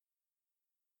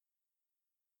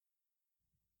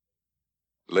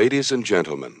Ladies and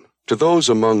gentlemen, to those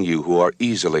among you who are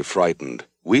easily frightened,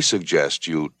 we suggest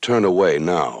you turn away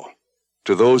now.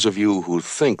 To those of you who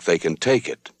think they can take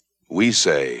it, we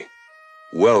say,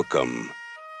 welcome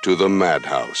to the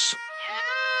madhouse.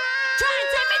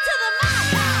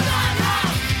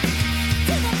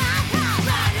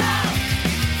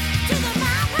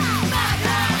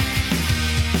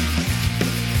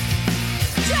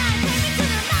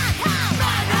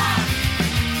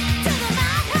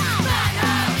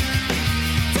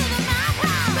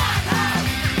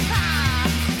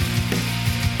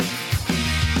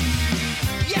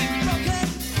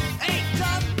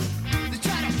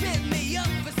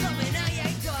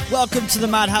 Welcome to the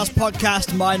Madhouse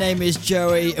Podcast. My name is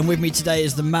Joey, and with me today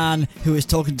is the man who is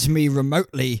talking to me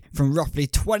remotely from roughly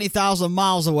 20,000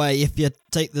 miles away if you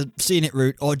take the scenic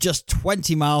route, or just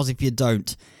 20 miles if you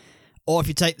don't. Or if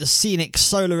you take the scenic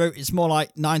solar route, it's more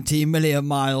like 19 million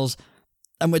miles.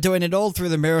 And we're doing it all through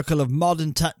the miracle of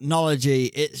modern technology.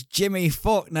 It's Jimi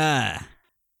Faulkner.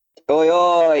 Oi,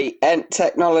 oi, ain't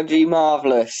technology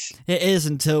marvellous? It is,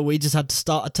 until we just had to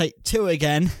start a take two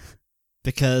again.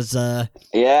 Because our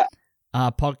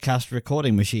podcast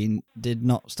recording machine did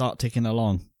not start ticking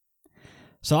along.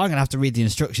 So I'm going to have to read the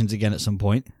instructions again at some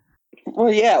point.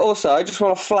 Well, yeah, also, I just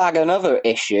want to flag another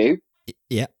issue.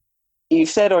 Yeah. You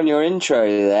said on your intro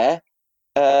there,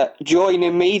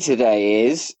 joining me today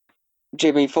is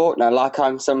Jimi Faulkner, like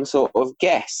I'm some sort of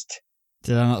guest.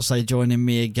 Did I not say joining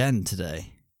me again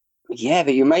today? Yeah,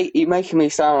 but you're making me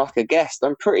sound like a guest.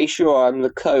 I'm pretty sure I'm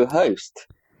the co-host.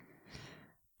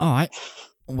 Alright,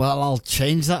 well, I'll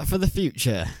change that for the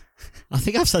future. I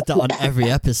think I've said that on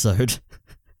every episode.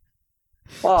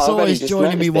 Oh, it's always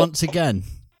joining me once again.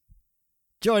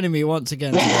 Joining me once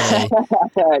again today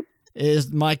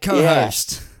is my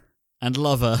co-host and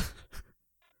lover.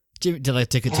 Did I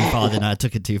take it too far? Then I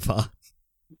took it too far.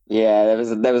 Yeah,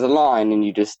 there was a line and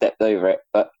you just stepped over it,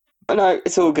 but no,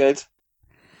 it's all good.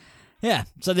 Yeah,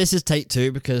 so this is take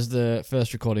two because the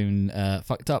first recording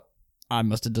fucked up. I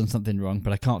must have done something wrong,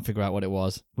 but I can't figure out what it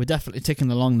was. We're definitely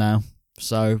ticking along now,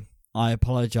 so I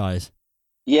apologise.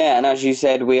 Yeah, and as you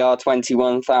said, we are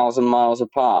 21,000 miles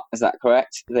apart. Is that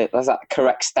correct? Is that the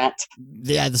correct stat?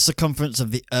 Yeah, the circumference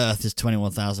of the Earth is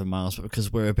 21,000 miles, but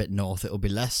because we're a bit north, it'll be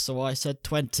less, so I said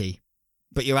 20.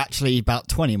 But you're actually about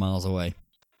 20 miles away.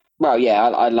 Well, yeah,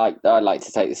 I like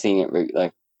to take the scenic route,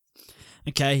 though.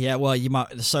 Okay, yeah, well, you might.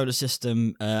 The solar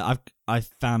system, I've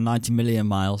found 90 million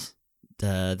miles.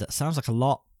 That sounds like a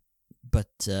lot, but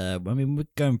I mean, we're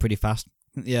going pretty fast. I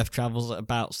think the Earth travels at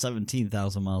about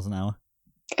 17,000 miles an hour.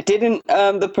 Didn't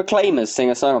the Proclaimers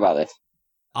sing a song about this?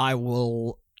 I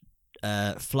will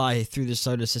fly through the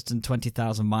solar system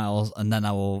 20,000 miles, and then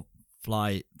I will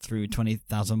fly through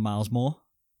 20,000 miles more.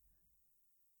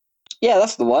 Yeah,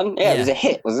 that's the one. Yeah, it was a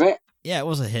hit, wasn't it? Yeah, it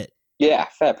was a hit. Yeah,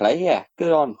 fair play. Yeah,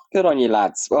 good on you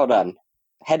lads. Well done.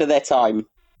 Ahead of their time.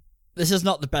 This is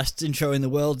not the best intro in the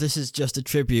world. This is just a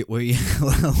tribute. We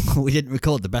didn't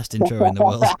record the best intro in the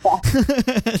world.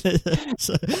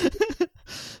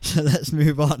 so let's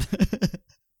move on.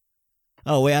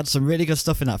 Oh, we had some really good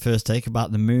stuff in that first take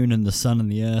about the moon and the sun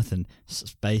and the earth and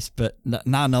space, but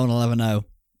now no one will ever know.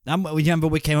 And remember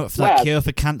we came up with that cure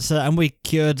for cancer, and we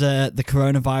cured the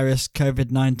coronavirus,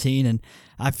 COVID-19, and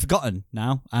I've forgotten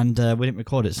now, and we didn't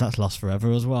record it, so that's lost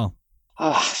forever as well.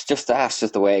 That's just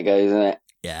the way it goes, isn't it?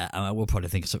 Yeah, we'll probably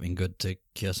think of something good to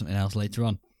cure something else later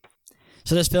on.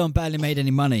 So this film barely made any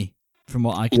money, from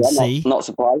what I can see. Not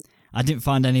surprised. I didn't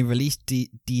find any release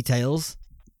details.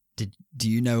 Do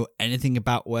you know anything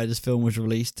about where this film was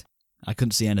released? I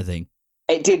couldn't see anything.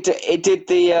 It did the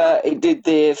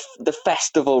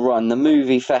festival run, the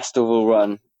movie festival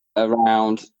run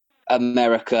around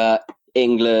America,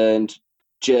 England,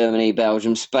 Germany,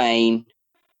 Belgium, Spain,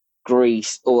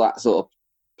 Greece, all that sort of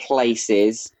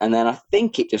places, and then I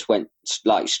think it just went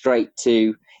like straight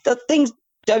to. Things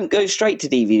don't go straight to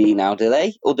DVD now, do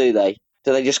they? Or do they?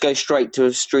 Do they just go straight to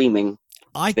a streaming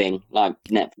thing like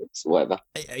Netflix or whatever?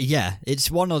 Yeah,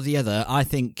 it's one or the other. I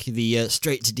think the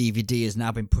straight to DVD has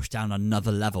now been pushed down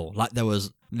another level. Like there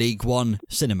was League One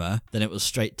cinema, then it was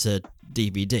straight to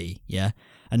DVD, yeah,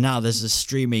 and now there's a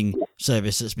streaming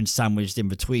service that's been sandwiched in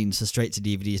between. So straight to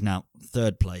DVD is now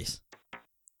third place.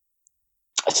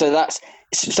 So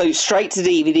straight to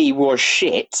DVD was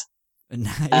shit, and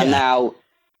now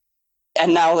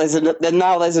there's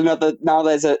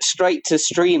a straight to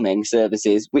streaming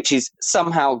services which is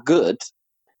somehow good.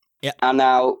 Yeah, and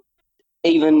now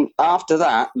even after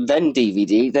that, then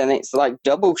DVD, then it's like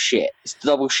double shit. It's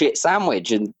double shit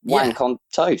sandwich and wank on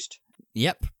toast.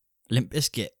 Yep, Limp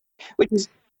Bizkit. Which is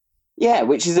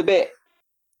a bit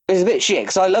it's a bit shit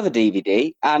because I love a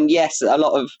DVD, and yes, a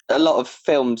lot of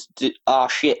films are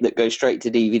shit that go straight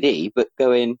to DVD, but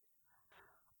going.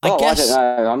 I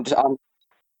don't know.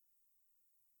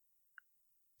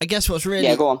 I guess what's really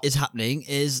is happening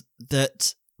is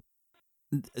that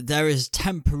there is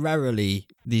temporarily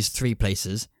these three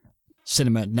places: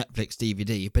 cinema, Netflix,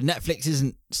 DVD. But Netflix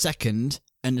isn't second,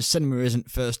 and the cinema isn't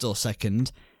first or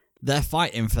second. They're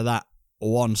fighting for that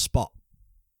one spot.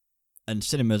 And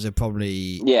cinemas are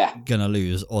probably going to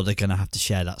lose, or they're going to have to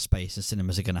share that space, and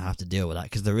cinemas are going to have to deal with that,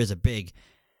 because there is a big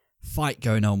fight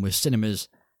going on with cinemas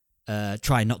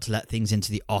trying not to let things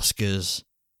into the Oscars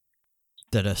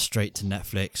that are straight to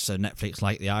Netflix. So Netflix,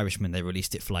 like The Irishman, they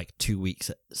released it for like 2 weeks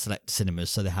at select cinemas,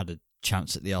 so they had a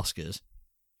chance at the Oscars.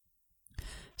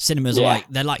 Cinemas are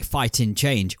they're like fighting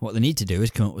change. What they need to do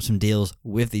is come up with some deals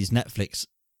with these Netflix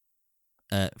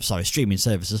streaming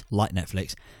services like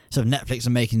Netflix. So if Netflix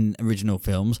are making original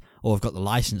films or have got the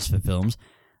license for films,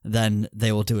 then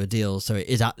they will do a deal so it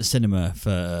is at the cinema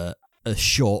for a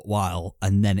short while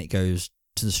and then it goes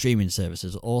to the streaming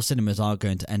services. All cinemas are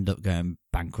going to end up going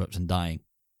bankrupt and dying.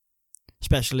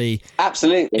 Especially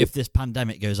if this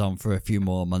pandemic goes on for a few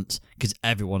more months, because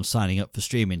everyone's signing up for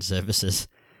streaming services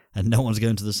and no one's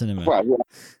going to the cinema.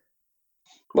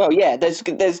 Well, yeah, there's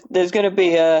going to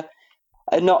be a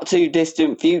not too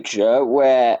distant future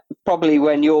where probably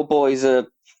when your boys are,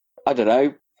 I don't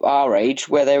know, our age,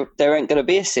 where there ain't going to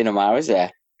be a cinema, is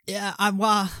there? Yeah,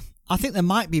 I think there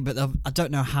might be, but I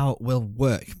don't know how it will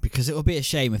work, because it will be a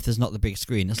shame if there's not the big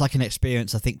screen. It's like an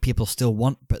experience I think people still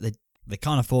want, but they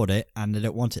can't afford it and they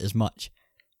don't want it as much.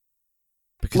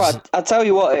 Well, I'll tell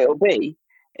you what it'll be.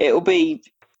 It'll be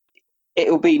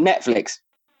Netflix.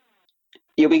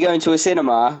 You'll be going to a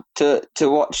cinema to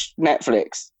watch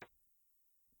Netflix.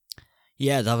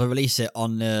 Yeah, they'll release it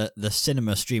on the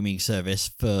cinema streaming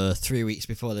service for 3 weeks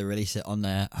before they release it on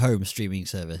their home streaming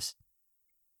service.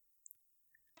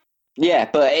 Yeah,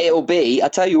 but it'll be, I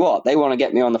tell you what, they want to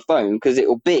get me on the phone because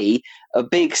it'll be a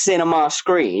big cinema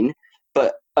screen,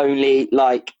 but only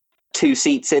like 2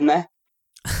 seats in there.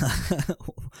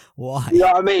 Why? You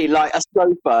know what I mean? Like a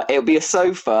sofa. It'll be a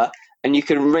sofa and you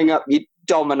can ring up your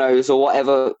Domino's or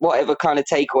whatever kind of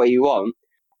takeaway you want.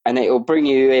 And it will bring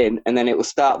you in, and then it will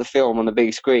start the film on the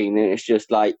big screen, and it's just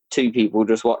like 2 people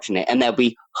just watching it. And there'll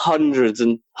be hundreds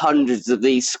and hundreds of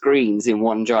these screens in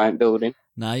one giant building.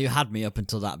 No, you had me up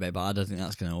until that bit, but I don't think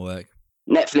that's going to work.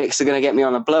 Netflix are going to get me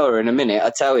on a blower in a minute,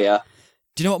 I tell you.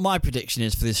 Do you know what my prediction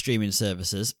is for the streaming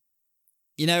services?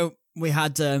 You know, we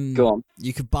had... Go on.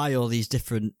 You could buy all these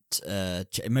different...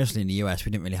 mostly in the US,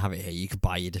 we didn't really have it here. You could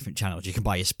buy your different channels. You can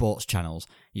buy your sports channels.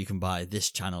 You can buy this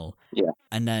channel. Yeah.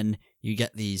 And then you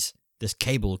get this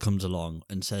cable comes along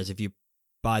and says, if you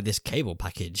buy this cable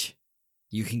package,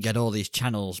 you can get all these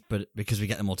channels, but because we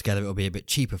get them all together, it'll be a bit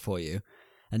cheaper for you.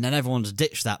 And then everyone's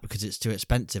ditched that because it's too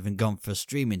expensive and gone for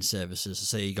streaming services.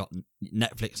 So you got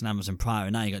Netflix and Amazon Prime,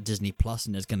 and now you got Disney Plus,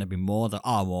 and there's going to be more. There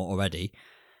are more already.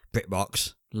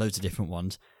 BritBox, loads of different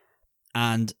ones.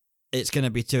 And it's going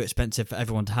to be too expensive for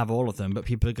everyone to have all of them, but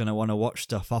people are going to want to watch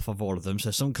stuff off of all of them.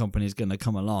 So some company's going to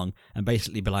come along and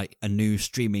basically be like a new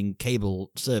streaming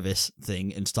cable service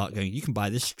thing and start going, you can buy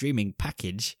this streaming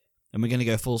package, and we're going to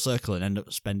go full circle and end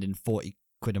up spending 40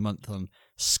 quid a month on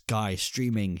Sky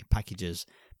streaming packages,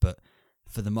 but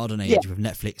for the modern age with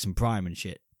Netflix and Prime and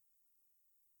shit.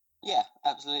 Yeah,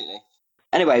 absolutely.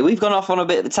 Anyway, we've gone off on a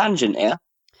bit of a tangent here.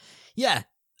 Yeah.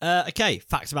 Okay,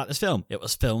 facts about this film. It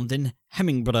was filmed in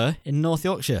Hemingway in North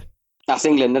Yorkshire. That's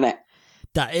England, isn't it?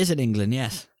 That is in England,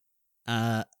 yes.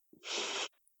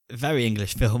 Very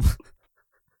English film.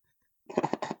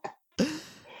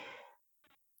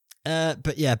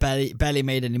 But yeah, barely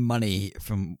made any money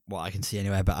from what I can see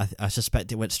anyway, but I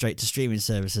suspect it went straight to streaming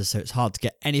services, so it's hard to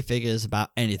get any figures about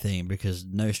anything because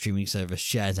no streaming service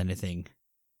shares anything,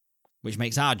 which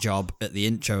makes our job at the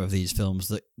intro of these films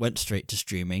that went straight to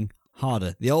streaming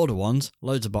harder. The older ones,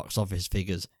 loads of box office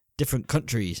figures, different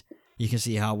countries, you can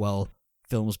see how well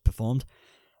films performed.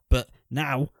 But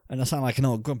now, and I sound like an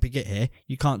old grumpy git here,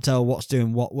 you can't tell what's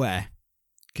doing what where,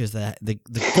 because the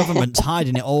government's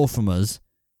hiding it all from us,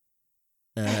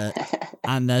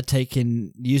 and they're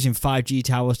using 5G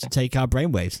towers to take our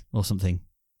brainwaves or something.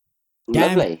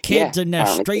 Lovely. Damn kids and their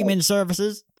streaming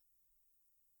services.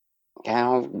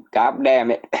 Oh, God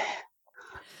damn it.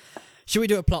 Should we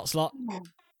do a plot slot?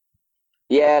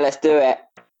 Yeah, let's do it.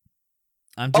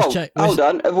 I'm just checking. Hold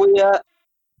on.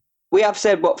 We have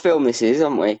said what film this is,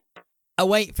 haven't we?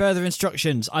 await further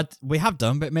instructions. We have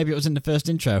done, but maybe it was in the first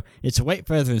intro. It's await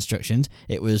further instructions.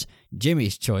 It was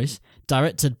Jimmy's choice,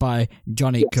 directed by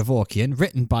Johnny Kevorkian,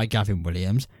 written by Gavin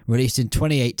Williams, released in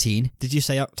 2018. Did you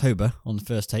say October on the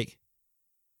first take?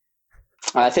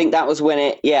 I think that was when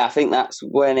it. Yeah, I think that's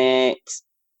when it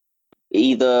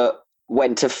either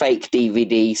went to fake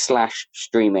DVD /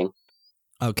 streaming.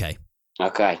 Okay.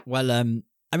 Well,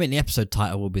 I mean, the episode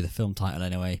title will be the film title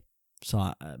anyway.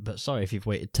 So, but sorry if you've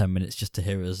waited 10 minutes just to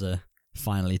hear us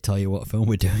finally tell you what film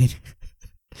we're doing.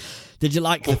 Did you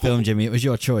like the film, Jimmy? It was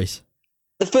your choice.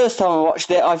 The first time I watched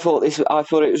it, I thought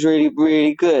it was really,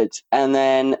 really good. And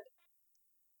then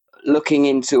looking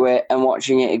into it and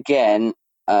watching it again,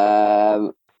 I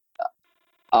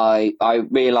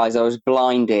realised I was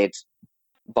blinded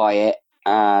by it,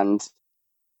 and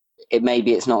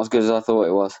maybe it's not as good as I thought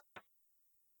it was.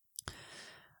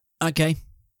 Okay.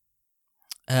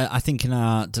 I think in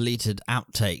our deleted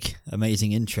outtake,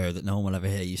 amazing intro that no one will ever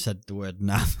hear, you said the word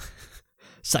naff.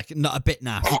 Not a bit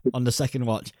naff on the second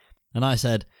watch. And I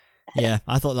said, yeah,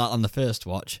 I thought that on the first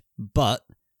watch, but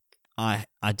I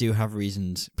do have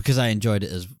reasons, because I enjoyed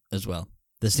it as well.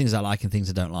 There's things I like and things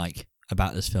I don't like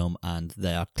about this film, and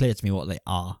they are clear to me what they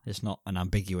are. It's not an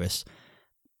ambiguous,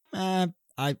 I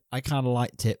kind of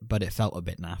liked it, but it felt a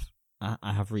bit naff.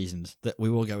 I have reasons that we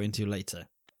will go into later.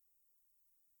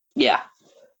 Yeah.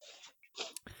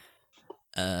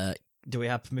 Do we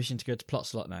have permission to go to plot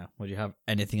slot now? Or do you have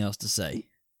anything else to say?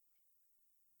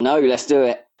 No, let's do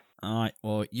it. All right,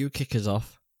 well, you kick us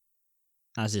off,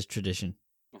 as is tradition.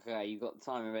 Okay, you got the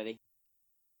timer ready?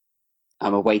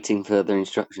 I'm awaiting further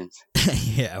instructions.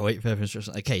 Yeah, wait for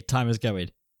instructions. Okay, timer's going.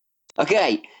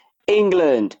 Okay,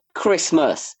 England,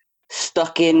 Christmas,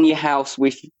 stuck in your house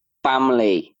with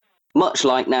family. Much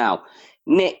like now.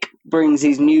 Nick brings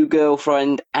his new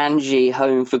girlfriend, Angie,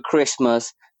 home for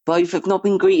Christmas. Both have not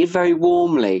been greeted very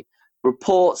warmly.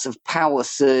 Reports of power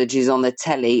surges on the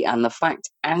telly and the fact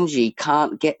Angie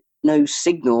can't get no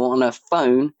signal on her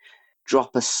phone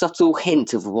drop a subtle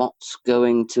hint of what's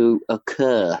going to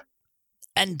occur.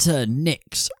 Enter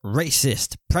Nick's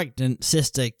racist pregnant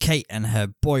sister Kate and her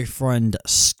boyfriend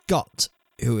Scott,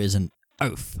 who is an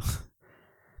oaf.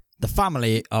 The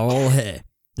family are all here.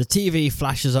 The TV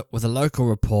flashes up with a local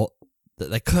report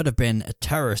that there could have been a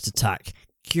terrorist attack.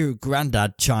 Cue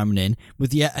Grandad chiming in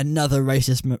with yet another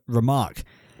racist remark.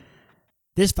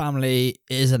 This family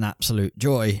is an absolute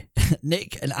joy.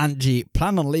 Nick and Angie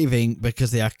plan on leaving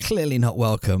because they are clearly not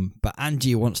welcome, but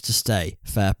Angie wants to stay.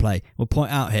 Fair play. We'll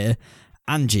point out here,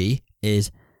 Angie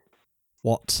is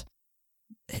what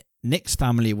Nick's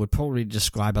family would probably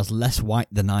describe as less white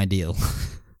than ideal.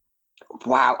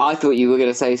 Wow, I thought you were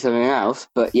going to say something else,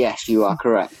 but yes, you are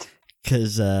correct.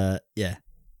 Because, yeah,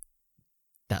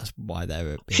 that's why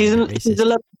they're she's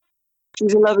a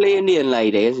lovely Indian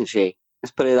lady, isn't she?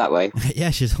 Let's put it that way.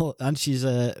 Yeah, she's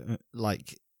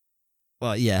like,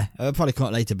 well, yeah, I'll probably come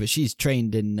out later, but she's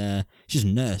trained in, she's a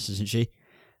nurse, isn't she?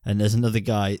 And there's another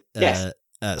guy, yes.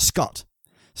 Scott.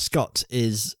 Scott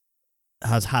has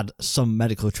had some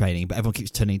medical training, but everyone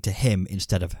keeps turning to him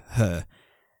instead of her.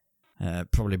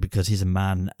 Probably because he's a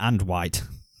man and white.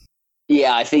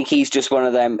 Yeah, I think he's just one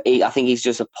of them. I think he's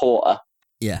just a porter.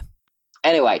 Yeah.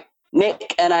 Anyway,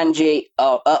 Nick and Angie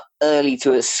are up early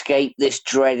to escape this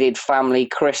dreaded family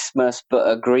Christmas, but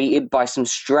are greeted by some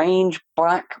strange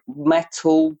black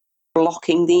metal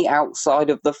blocking the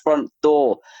outside of the front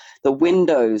door. The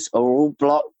windows are all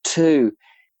blocked too.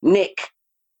 Nick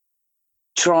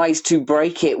tries to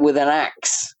break it with an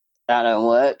axe. That don't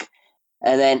work.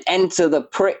 And then enter the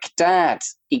prick dad.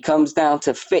 He comes down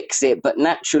to fix it, but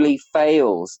naturally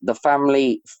fails. The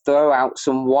family throw out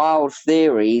some wild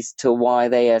theories to why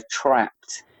they are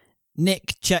trapped.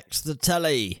 Nick checks the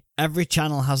telly. Every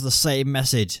channel has the same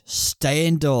message. Stay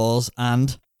indoors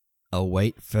and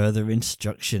await further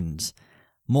instructions.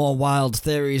 More wild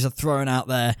theories are thrown out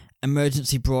there.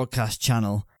 Emergency broadcast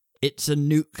channel. It's a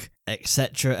nuke,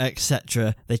 etc.,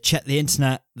 etc. They check the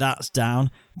internet, that's down.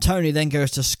 Tony then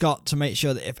goes to Scott to make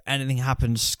sure that if anything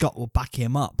happens, Scott will back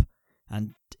him up.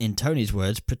 And in Tony's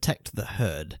words, protect the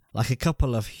herd, like a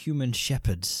couple of human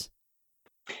shepherds.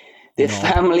 The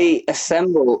family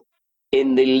assemble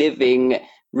in the living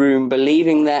room,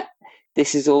 believing that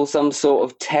this is all some sort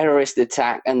of terrorist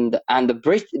attack, and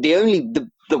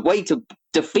the way to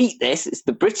defeat this is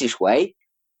the British way.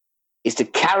 Is to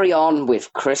carry on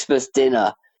with Christmas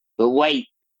dinner. But wait,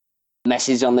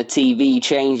 message on the TV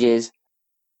changes.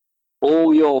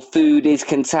 All your food is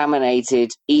contaminated.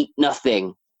 Eat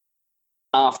nothing.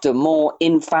 After more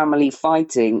in-family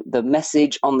fighting, the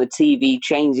message on the TV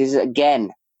changes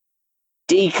again.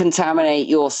 Decontaminate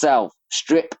yourself.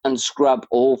 Strip and scrub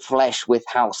all flesh with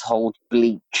household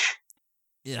bleach.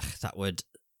 Ugh, that would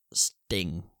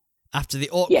sting. After the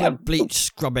awkward bleach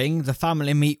scrubbing, the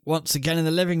family meet once again in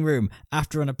the living room.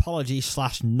 After an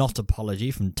apology/not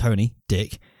apology from Tony,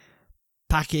 Dick,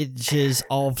 packages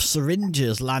of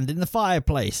syringes land in the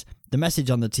fireplace. The message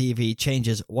on the TV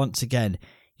changes once again.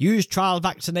 Use trial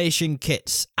vaccination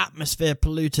kits. Atmosphere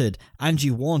polluted.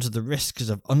 Angie warns of the risks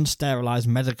of unsterilised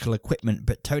medical equipment,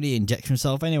 but Tony injects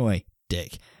himself anyway,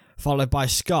 Dick. Followed by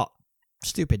Scott,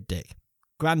 stupid Dick.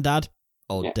 Grandad,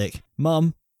 old Dick.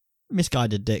 Mum,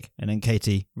 misguided Dick. And then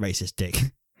Katie, racist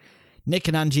Dick. Nick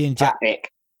and Angie inject... Fat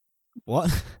Dick.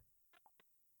 What?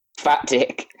 Fat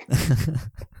Dick.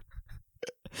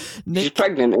 Nick... She's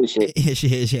pregnant, isn't she? Yeah, she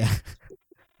is, yeah.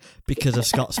 Because of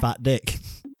Scott's fat dick.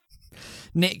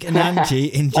 Nick and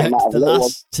Angie inject the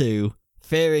last two,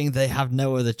 fearing they have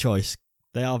no other choice.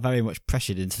 They are very much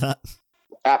pressured into that.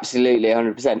 Absolutely,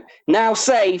 100%. Now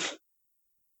safe.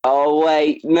 Oh,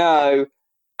 wait, no.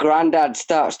 Grandad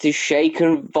starts to shake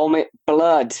and vomit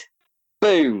blood.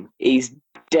 Boom, he's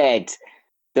dead.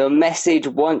 The message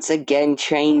once again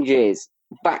changes.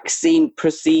 Vaccine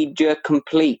procedure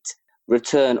complete.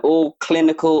 Return all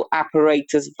clinical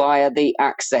apparatus via the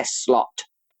access slot.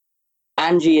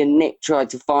 Angie and Nick try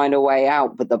to find a way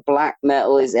out, but the black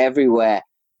metal is everywhere.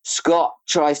 Scott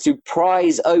tries to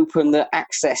prise open the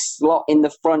access slot in the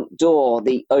front door,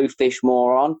 the oafish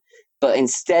moron, but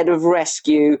instead of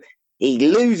rescue, he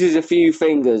loses a few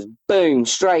fingers. Boom,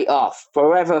 straight off,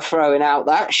 forever throwing out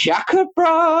that shaka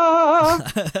bra.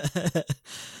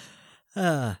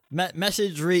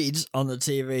 Message reads on the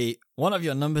TV, one of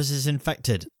your numbers is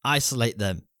infected. Isolate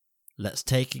them. Let's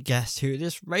take a guess who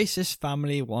this racist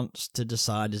family wants to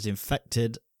decide is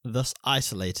infected, thus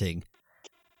isolating.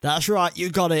 That's right, you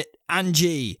got it.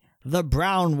 Angie, the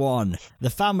brown one.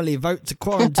 The family vote to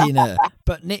quarantine her,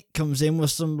 but Nick comes in with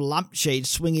some lampshade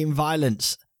swinging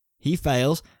violence. He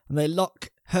fails, and they lock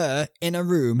her in a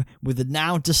room with the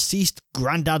now deceased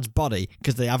granddad's body,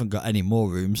 because they haven't got any more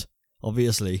rooms,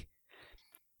 obviously.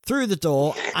 Through the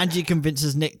door, Angie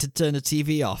convinces Nick to turn the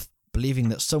TV off, believing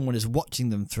that someone is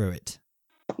watching them through it.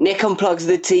 Nick unplugs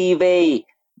the TV.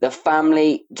 The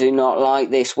family do not like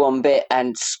this one bit,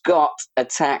 and Scott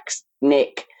attacks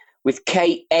Nick. With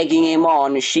Kate egging him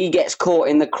on, she gets caught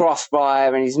in the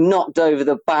crossfire and is knocked over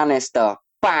the banister.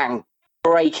 Bang!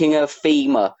 Breaking her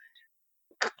femur.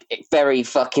 Very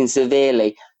fucking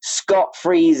severely. Scott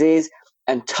freezes,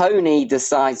 and Tony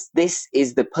decides this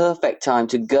is the perfect time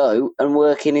to go and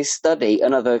work in his study,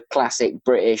 another classic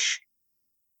British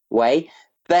way.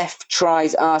 Beth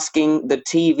tries asking the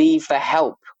TV for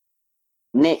help.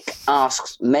 Nick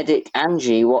asks medic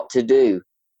Angie what to do.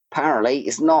 Apparently,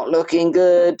 it's not looking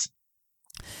good.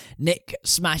 Nick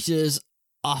smashes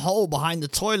a hole behind the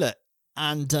toilet,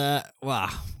 and,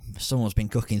 someone's been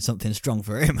cooking something strong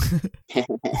for him.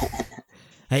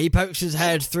 He pokes his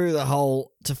head through the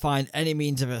hole to find any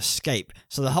means of escape.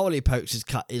 So the hole he pokes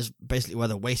is basically where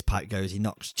the waste pipe goes. He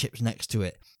knocks Chips next to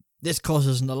it. This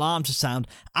causes an alarm to sound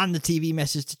and the TV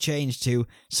message to change to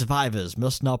survivors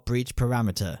must not breach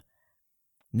parameter.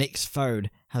 Nick's phone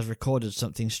has recorded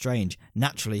something strange.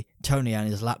 Naturally, Tony and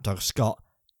his lapdog Scott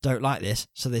don't like this,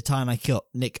 so they tie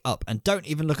Nick up and don't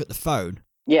even look at the phone.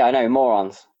 Yeah, I know,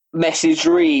 morons. Message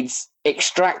reads,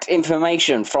 extract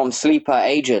information from sleeper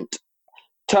agent.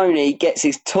 Tony gets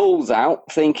his tools out,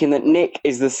 thinking that Nick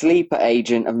is the sleeper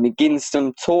agent, and begins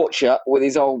some torture with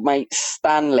his old mate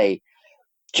Stanley.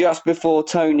 Just before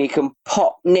Tony can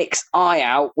pop Nick's eye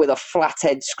out with a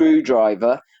flathead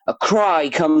screwdriver, a cry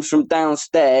comes from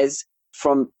downstairs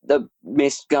from the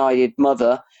misguided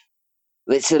mother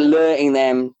that's alerting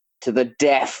them to the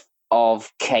death of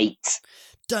Kate.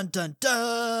 Dun dun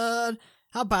dun!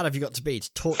 How bad have you got to be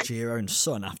to torture your own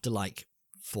son after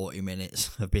 40 minutes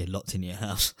of being locked in your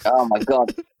house? Oh my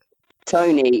god.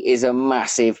 Tony is a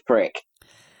massive prick.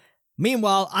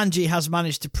 Meanwhile, Angie has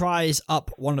managed to prise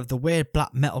up one of the weird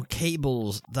black metal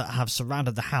cables that have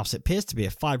surrounded the house. It appears to be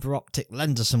a fibre optic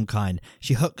lens of some kind.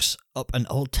 She hooks up an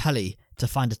old telly to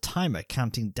find a timer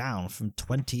counting down from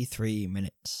 23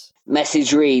 minutes.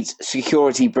 Message reads,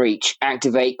 security breach,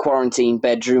 activate quarantine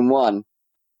bedroom 1.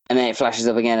 And then it flashes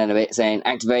up again in a bit saying,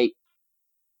 activate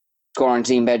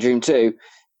quarantine bedroom 2.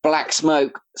 Black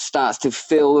smoke starts to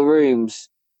fill the rooms.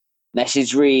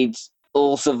 Message reads,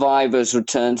 all survivors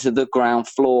return to the ground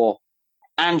floor.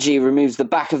 Angie removes the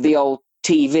back of the old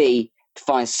TV to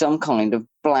find some kind of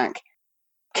black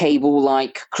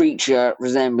cable-like creature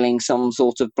resembling some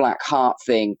sort of black heart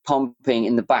thing pumping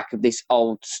in the back of this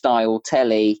old-style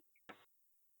telly.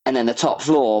 And then the top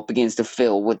floor begins to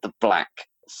fill with the black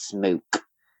smoke.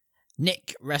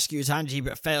 Nick rescues Angie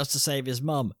but fails to save his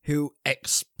mum, who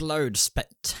explodes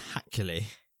spectacularly.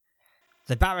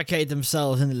 They barricade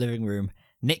themselves in the living room.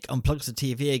 Nick unplugs the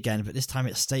TV again, but this time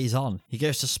it stays on. He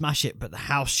goes to smash it, but the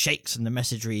house shakes and the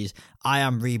message reads, "I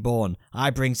am reborn. I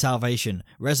bring salvation.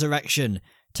 Resurrection."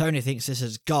 Tony thinks this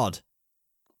is God.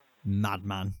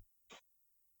 Madman.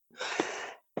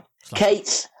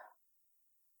 Kate's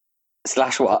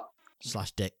slash what?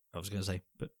 Slash dick, I was going to say.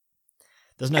 But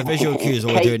there's no visual cues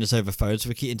while we're doing this over phone, so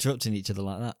we keep interrupting each other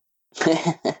like that.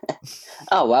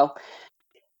 Oh, well.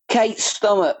 Kate's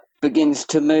stomach begins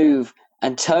to move,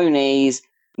 and Tony's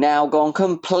now gone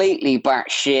completely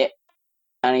batshit,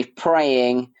 and he's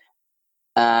praying.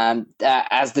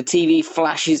 As the TV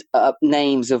flashes up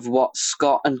names of what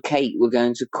Scott and Kate were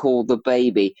going to call the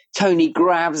baby, Tony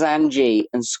grabs Angie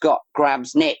and Scott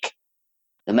grabs Nick.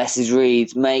 The message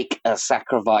reads, "Make a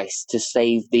sacrifice to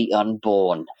save the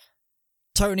unborn."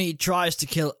 Tony tries to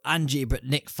kill Angie, but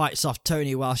Nick fights off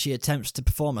Tony while she attempts to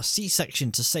perform a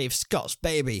C-section to save Scott's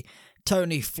baby.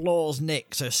 Tony floors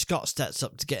Nick, so Scott steps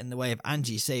up to get in the way of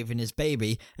Angie saving his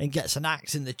baby and gets an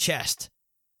axe in the chest.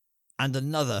 And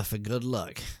another for good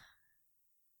luck.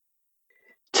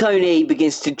 Tony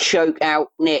begins to choke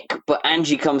out Nick, but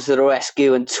Angie comes to the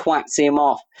rescue and twats him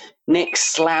off. Nick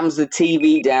slams the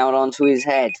TV down onto his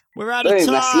head. We're out of Boom,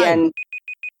 time! that's the end.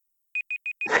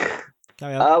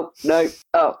 Carry on. Oh, no.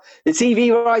 Oh, the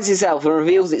TV rises itself and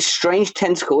reveals its strange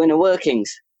tentacle inner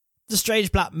workings. The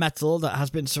strange black metal that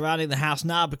has been surrounding the house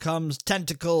now becomes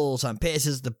tentacles and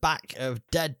pierces the back of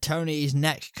dead Tony's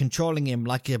neck, controlling him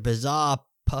like a bizarre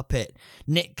puppet.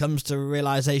 Nick comes to a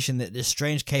realization that this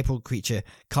strange capable creature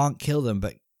can't kill them,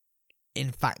 but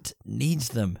in fact needs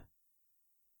them.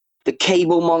 The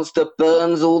cable monster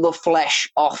burns all the flesh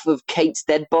off of Kate's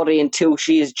dead body until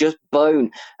she is just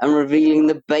bone, and revealing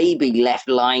the baby left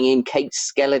lying in Kate's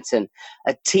skeleton.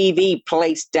 A TV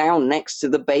placed down next to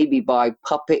the baby by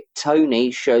Puppet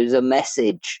Tony shows a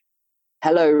message.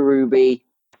 "Hello, Ruby.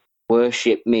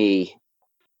 Worship me."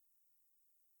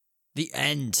 The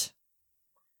end.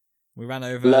 We ran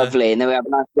over. Lovely, and then we have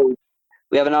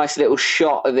a nice little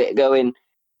shot of it going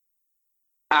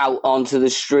out onto the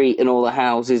street, and all the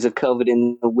houses are covered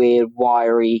in the weird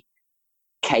wiry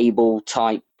cable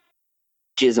type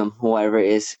jism, or whatever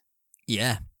it is.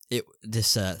 Yeah,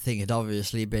 this thing had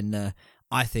obviously been,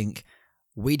 I think,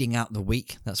 weeding out the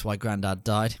weak. That's why Grandad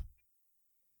died.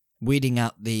 Weeding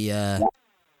out the.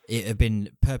 It had been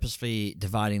purposefully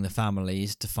dividing the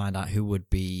families to find out who would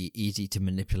be easy to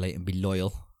manipulate and be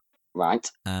loyal. Right.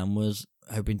 And was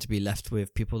hoping to be left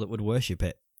with people that would worship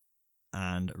it.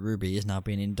 And Ruby is now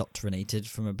being indoctrinated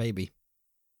from a baby.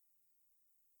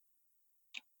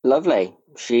 Lovely.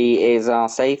 She is our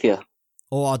saviour.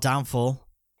 Or our downfall.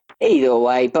 Either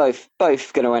way, both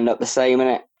going to end up the same,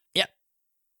 innit? Yep.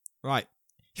 Right.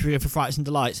 Should we go for Frights and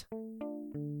Delights?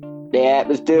 Yeah,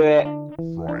 let's do it.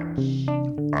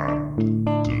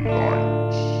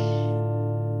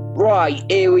 Right,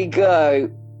 here we go.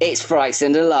 It's Frights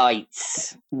and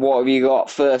Delights. What have you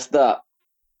got first up?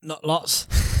 Not lots.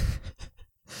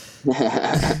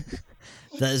 There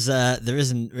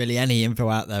isn't really any info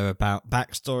out there about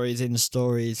backstories, in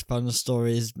stories, fun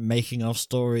stories, making of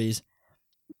stories.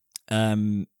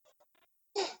 Holly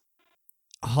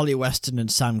Weston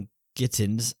and Sam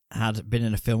Gittins had been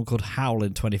in a film called Howl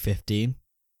in 2015,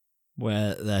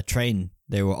 where their train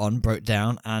they were on broke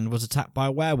down and was attacked by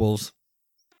werewolves.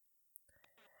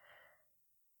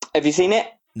 Have you seen it?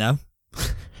 No.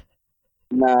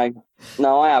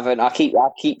 No, I haven't. I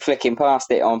keep flicking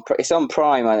past it on. It's on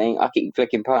Prime, I think. I keep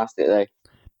flicking past it though.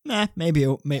 Nah, maybe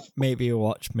you'll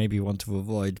watch. Maybe you want to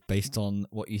avoid based on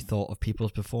what you thought of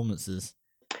people's performances.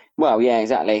 Well, yeah,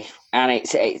 exactly. And it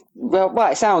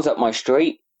sounds up my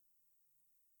street.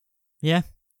 Yeah,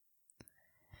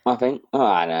 I think. Oh,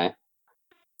 I don't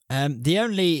know. The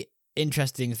only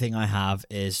interesting thing I have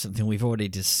is something we've already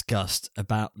discussed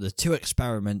about the two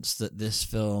experiments that this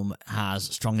film has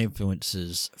strong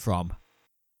influences from.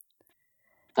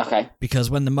 Okay. Because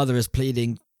when the mother is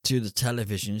pleading to the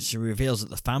television, she reveals that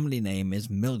the family name is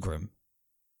Milgram.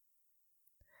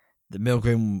 The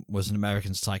Milgram was an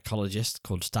American psychologist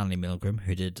called Stanley Milgram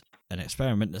who did an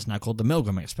experiment that's now called the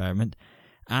Milgram experiment,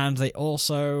 and they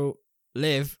also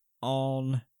live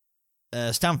on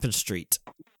Stanford Street,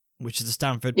 which is the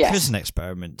Stanford prison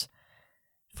experiment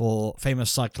for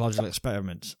famous psychological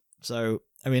experiments. So,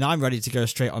 I mean, I'm ready to go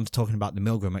straight on to talking about the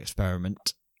Milgram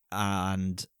experiment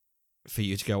and for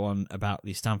you to go on about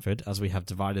the Stanford, as we have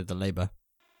divided the labour.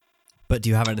 But do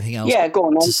you have anything else go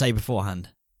on, to say beforehand?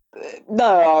 No,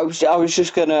 I was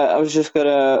just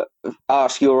gonna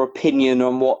ask your opinion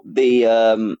on what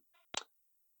the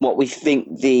what we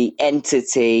think the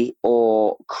entity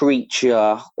or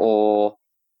creature or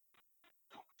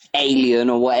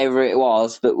alien or whatever it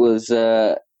was that was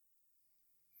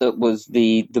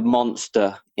the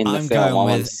monster in the film. I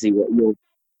wanted to see what you're...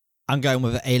 I'm going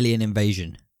with alien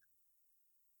invasion.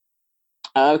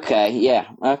 Okay, yeah,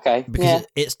 okay. Because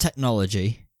it's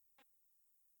technology.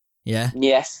 Yeah?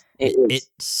 Yes, it is.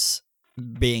 It's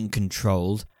being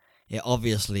controlled. It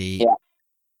obviously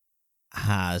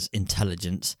has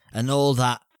intelligence. And all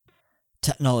that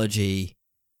technology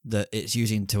that it's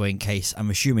using to encase, I'm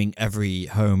assuming, every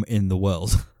home in the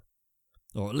world.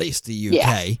 Or at least the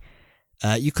UK.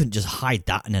 Yeah. You couldn't just hide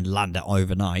that and then land it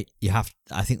overnight.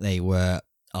 I think they were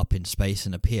up in space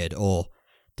and appeared, or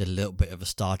did a little bit of a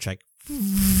Star Trek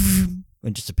and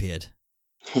just appeared.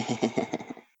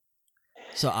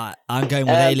 So I'm going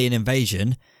with alien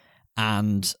invasion,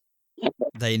 and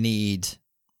they need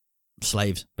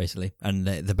slaves, basically. And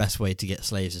the best way to get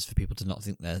slaves is for people to not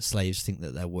think they're slaves, think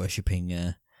that they're worshipping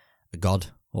a god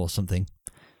or something.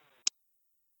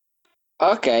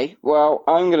 Okay, well,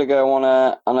 I'm going to go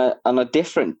on a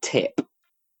different tip.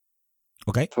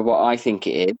 Okay. For what I think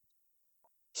it is.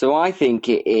 So I think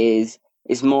it's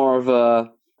more of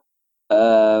a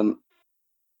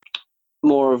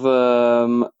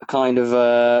kind of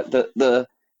the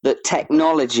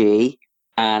technology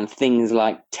and things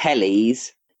like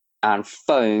tellies and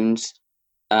phones,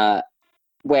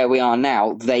 where we are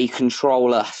now, they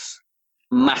control us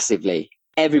massively.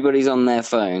 Everybody's on their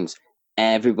phones.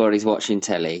 Everybody's watching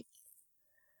telly.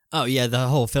 Oh yeah, the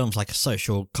whole film's like a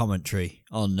social commentary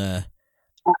on the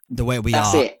way we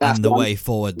are That's and the way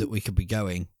forward that we could be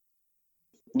going.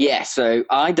 Yeah, so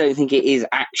I don't think it is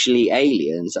actually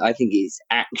aliens. I think it's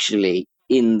actually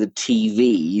in the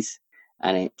TVs,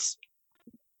 and it's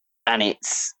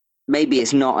maybe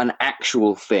it's not an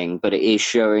actual thing, but it is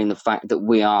showing the fact that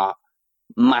we are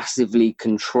massively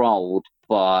controlled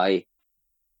by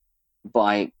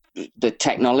the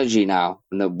technology now,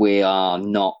 and that we're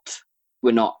not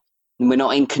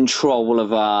in control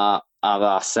of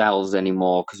ourselves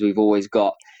anymore, because we've always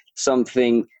got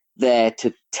something there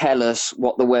to tell us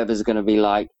what the weather's going to be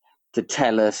like, to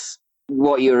tell us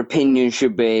what your opinion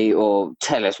should be, or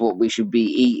tell us what we should be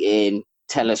eating,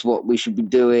 tell us what we should be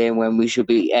doing, when we should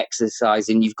be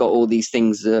exercising. You've got all these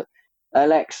things that,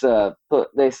 Alexa, put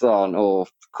this on, or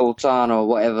Cortana, or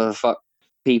whatever the fuck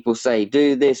people say,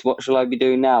 do this, what shall I be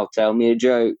doing now? Tell me a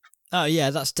joke. Oh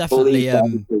yeah, that's definitely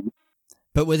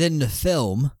but within the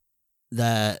film,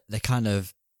 they're kind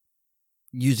of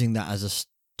using that as a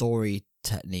story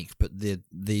technique, but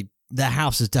their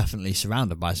house is definitely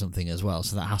surrounded by something as well,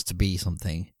 so that has to be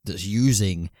something that's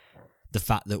using the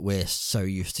fact that we're so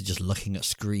used to just looking at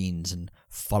screens and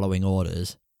following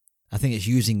orders. I think it's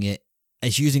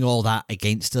using all that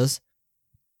against us.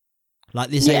 Like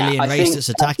this alien race that's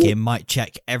attacking might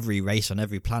check every race on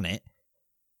every planet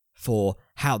for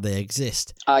how they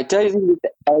exist. I don't think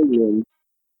it's aliens.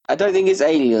 I don't think it's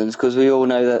aliens, because we all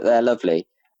know that they're lovely.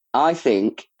 I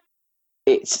think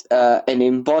it's an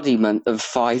embodiment of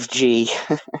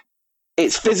 5G.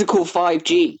 It's physical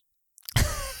 5G.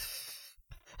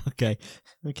 Okay.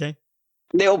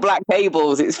 Little black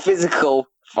cables, it's physical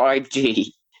 5G.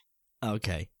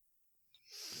 Okay.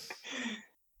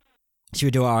 Should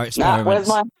we do our experiments? Where's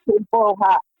my football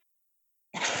hat?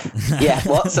 Yeah,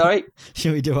 what? Sorry?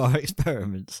 Should we do our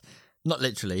experiments? Not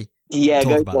literally. Yeah,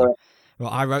 go for it. Well,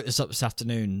 I wrote this up this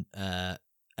afternoon,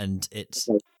 and it's...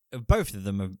 Both of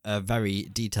them are very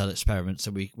detailed experiments,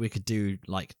 so we could do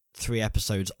like 3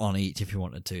 episodes on each if you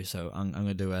wanted to. So I'm going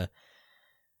to do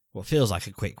what feels like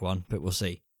a quick one, but we'll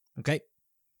see. Okay?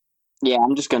 Yeah,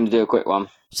 I'm just going to do a quick one.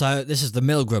 So this is the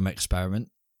Milgram experiment.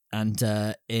 And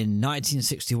in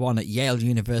 1961 at Yale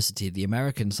University, the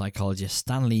American psychologist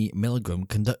Stanley Milgram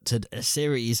conducted a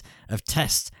series of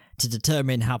tests to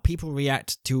determine how people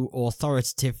react to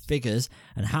authoritative figures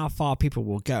and how far people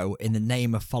will go in the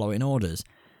name of following orders.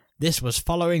 This was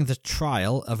following the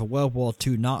trial of a World War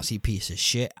II Nazi piece of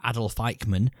shit, Adolf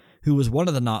Eichmann, who was one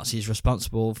of the Nazis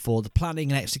responsible for the planning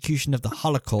and execution of the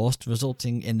Holocaust,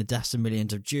 resulting in the deaths of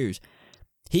millions of Jews.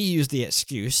 He used the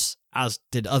excuse, as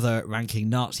did other ranking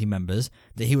Nazi members,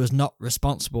 that he was not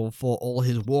responsible for all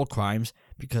his war crimes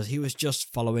because he was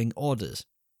just following orders.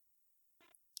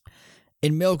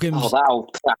 In Milgram's... that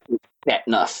old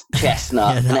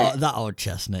chestnut. Yeah, that old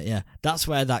chestnut, yeah. That's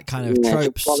where that kind of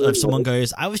tropes of someone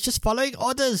goes, I was just following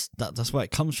orders. That's where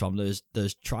it comes from,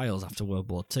 those trials after World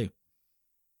War II.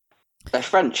 They're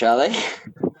French, are they?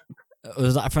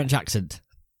 Was that a French accent?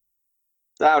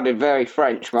 Sounded very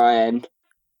French, my end.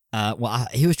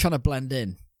 He was trying to blend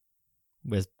in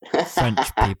with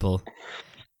French people.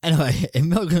 Anyway, in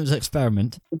Milgram's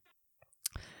experiment,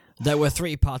 there were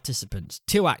 3 participants,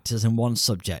 2 actors and 1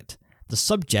 subject. The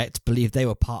subject believed they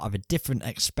were part of a different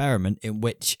experiment in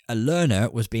which a learner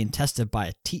was being tested by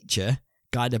a teacher,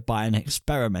 guided by an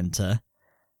experimenter,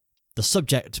 the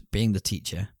subject being the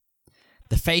teacher.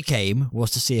 The fake aim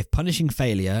was to see if punishing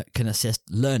failure can assist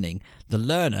learning. The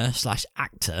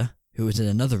learner/actor, who was in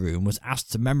another room, was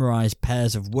asked to memorize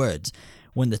pairs of words.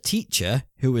 When the teacher,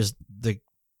 who was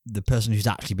the person who's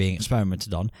actually being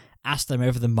experimented on, asked them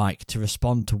over the mic to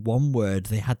respond to one word,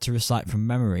 they had to recite from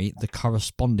memory the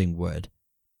corresponding word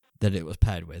that it was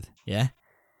paired with. Yeah?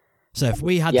 So if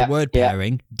we had the word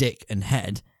pairing, dick and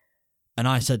head, and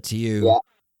I said to you,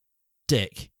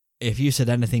 dick, if you said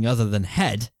anything other than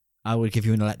head, I would give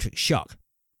you an electric shock.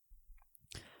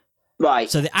 Right.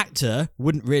 So the actor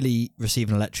wouldn't really receive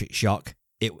an electric shock.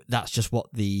 That's just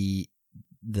what the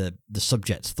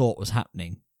subject thought was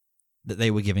happening, that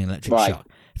they were giving an electric shock.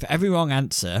 For every wrong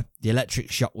answer, the electric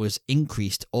shock was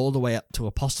increased all the way up to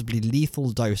a possibly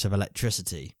lethal dose of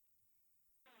electricity.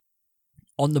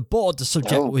 On the board the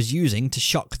subject was using to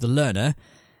shock the learner,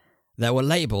 there were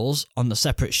labels on the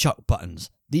separate shock buttons.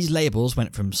 These labels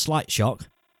went from slight shock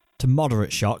to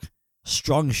moderate shock,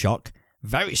 strong shock,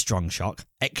 very strong shock,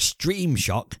 extreme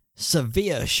shock,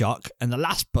 severe shock, and the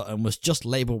last button was just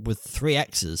labelled with 3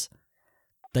 X's.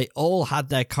 They all had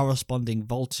their corresponding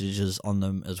voltages on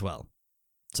them as well.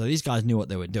 So these guys knew what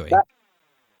they were doing.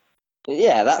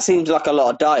 That seems like a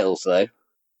lot of dials, though.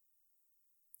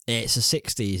 It's the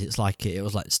 60s. It's like it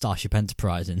was like Starship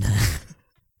Enterprise in there.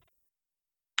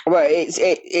 Well,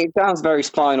 it sounds very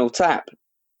Spinal Tap.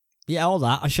 Yeah, all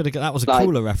that. I should have got that was a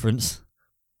cooler reference.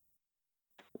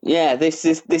 Yeah, this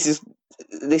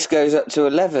goes up to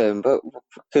 11, but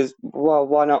because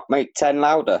why not make 10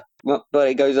 louder? But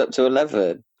it goes up to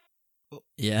 11.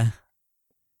 Yeah,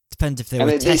 depends if they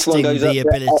were testing the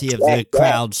ability of the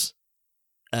crowd's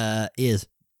ears.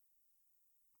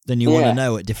 Then you want to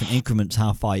know at different increments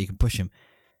how far you can push them.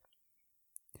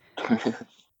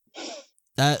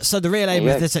 So the real aim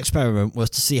of this experiment was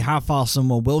to see how far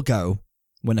someone will go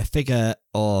when a figure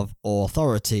of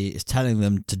authority is telling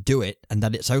them to do it and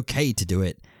that it's okay to do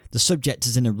it. The subject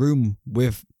is in a room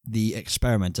with the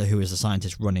experimenter, who is the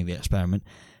scientist running the experiment,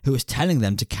 who is telling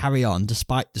them to carry on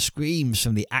despite the screams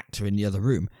from the actor in the other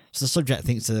room. So the subject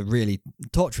thinks they're really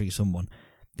torturing someone.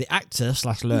 The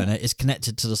actor/learner is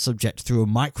connected to the subject through a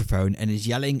microphone and is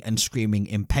yelling and screaming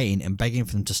in pain and begging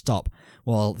for them to stop,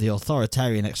 while the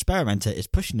authoritarian experimenter is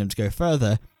pushing them to go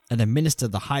further and administer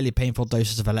the highly painful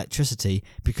doses of electricity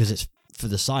because it's for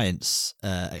the science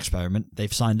experiment.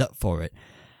 They've signed up for it.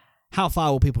 How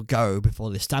far will people go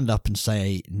before they stand up and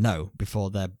say no, before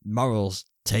their morals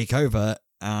take over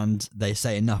and they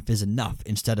say enough is enough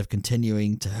instead of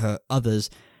continuing to hurt others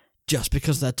just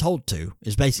because they're told to,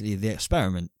 is basically the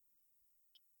experiment.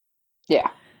 Yeah.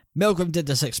 Milgram did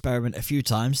this experiment a few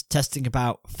times, testing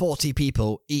about 40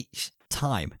 people each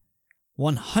time.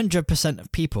 100%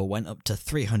 of people went up to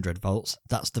 300 volts.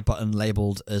 That's the button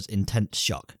labelled as intense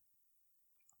shock.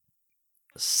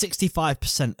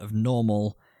 65% of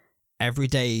normal,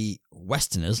 everyday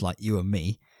Westerners like you and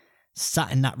me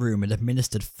sat in that room and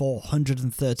administered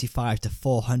 435 to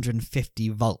 450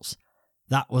 volts.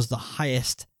 That was the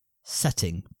highest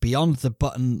setting. Beyond the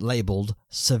button labelled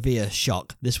severe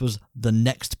shock, this was the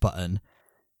next button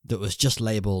that was just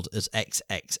labelled as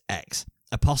XXX.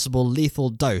 A possible lethal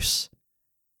dose,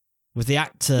 with the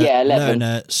actor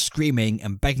learner screaming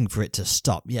and begging for it to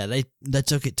stop. Yeah, they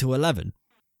took it to 11,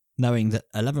 knowing that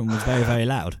 11 was very, very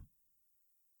loud.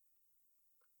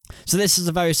 So this is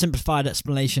a very simplified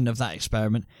explanation of that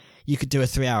experiment. You could do a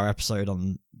 3-hour episode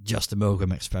on just the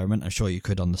Milgram experiment. I'm sure you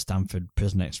could on the Stanford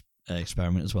prison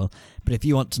experiment as well. But if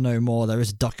you want to know more, there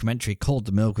is a documentary called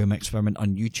The Milgram Experiment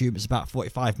on YouTube. It's about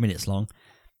 45 minutes long.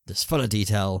 That's full of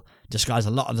detail, describes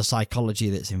a lot of the psychology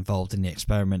that's involved in the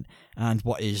experiment and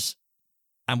what this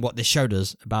showed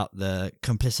us about the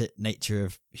complicit nature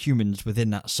of humans within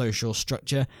that social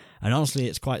structure. And honestly,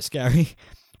 it's quite scary.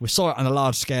 We saw it on a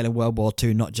large scale in World War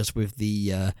II, not just with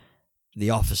the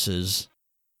officers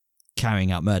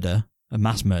carrying out murder,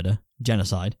 mass murder,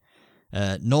 genocide.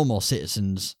 Normal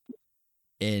citizens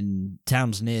in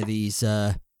towns near these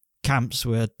camps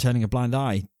were turning a blind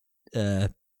eye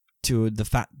to the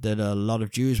fact that a lot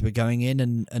of Jews were going in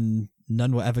and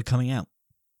none were ever coming out.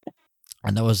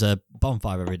 And there was a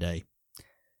bonfire every day,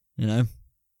 you know?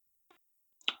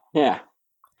 Yeah.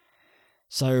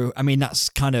 So, I mean, that's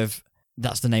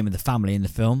the name of the family in the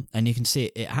film, and you can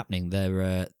see it happening.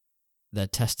 They're they're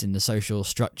testing the social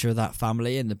structure of that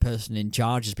family, and the person in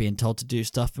charge is being told to do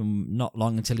stuff, and not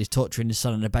long until he's torturing his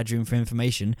son in a bedroom for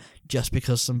information just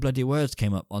because some bloody words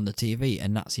came up on the TV.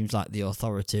 And that seems like the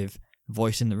authoritative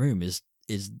voice in the room is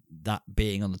that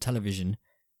being on the television.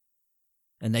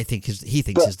 And he thinks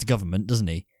it's the government, doesn't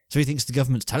he? So he thinks the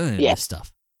government's telling him this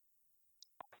stuff.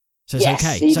 So it's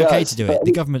okay. It's okay to do it.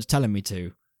 The government's telling me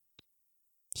to.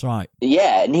 It's right.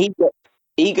 Yeah, and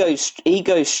he goes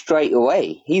straight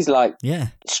away. He's like,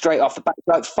 straight off the back,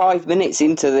 like 5 minutes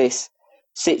into this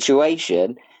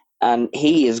situation, and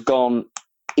he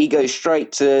goes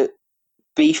straight to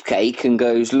Beefcake and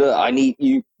goes, look, I need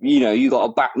you, you got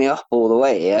to back me up all the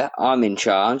way here. I'm in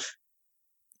charge.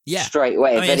 Yeah. Straight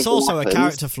away. I mean, it's also a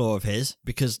character flaw of his,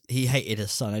 because he hated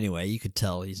his son anyway. You could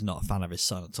tell he's not a fan of his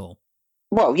son at all.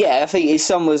 Well, yeah, I think his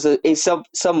son was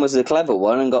the clever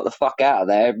one and got the fuck out of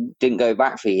there. Didn't go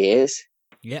back for years.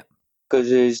 Yep.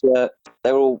 Because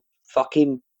they're all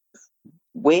fucking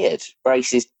weird.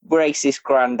 Racist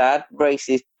granddad,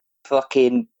 racist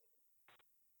fucking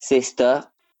sister,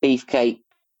 Beefcake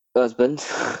husband.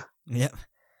 Yep.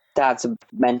 Dad's a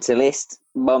mentalist.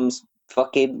 Mum's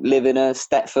fucking living a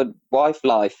Stepford wife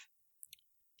life.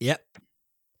 Yep.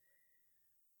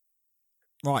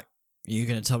 Right. You're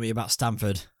going to tell me about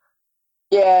Stanford?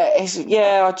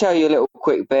 Yeah, I'll tell you a little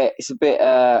quick bit. It's a bit,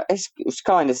 it's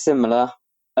kind of similar.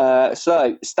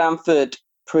 So, Stanford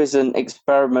prison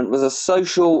experiment was a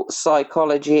social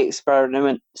psychology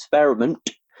experiment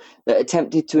that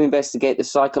attempted to investigate the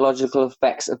psychological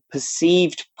effects of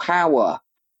perceived power,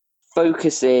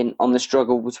 focusing on the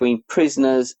struggle between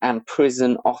prisoners and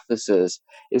prison officers.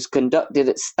 It was conducted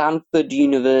at Stanford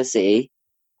University,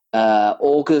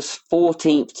 August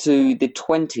 14th to the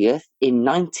 20th in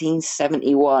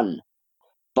 1971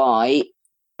 by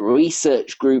a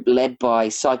research group led by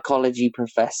psychology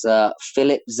professor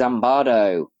Philip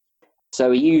Zimbardo.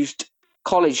 So he used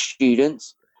college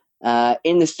students.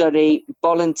 In the study,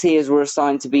 volunteers were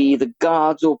assigned to be either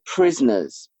guards or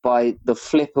prisoners by the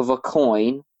flip of a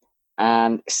coin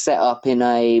and set up in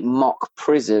a mock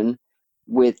prison,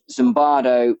 with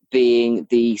Zimbardo being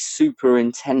the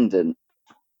superintendent.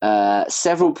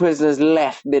 Several prisoners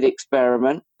left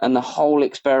mid-experiment, and the whole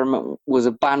experiment was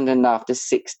abandoned after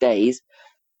 6 days.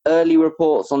 Early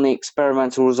reports on the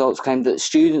experimental results claimed that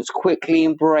students quickly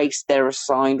embraced their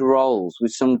assigned roles,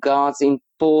 with some guards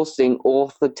enforcing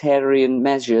authoritarian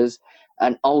measures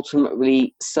and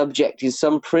ultimately subjecting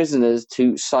some prisoners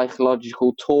to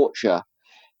psychological torture.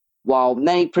 While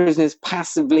many prisoners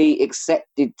passively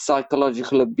accepted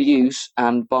psychological abuse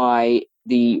and, by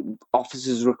the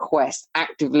officer's request,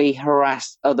 actively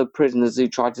harassed other prisoners who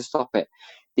tried to stop it.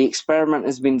 The experiment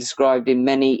has been described in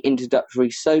many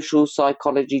introductory social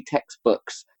psychology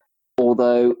textbooks,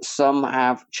 although some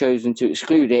have chosen to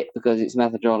exclude it because its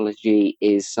methodology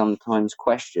is sometimes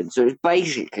questioned. So it's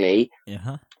basically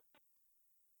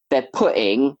they're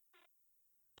putting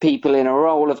people in a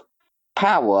role of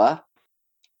power,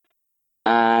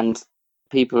 and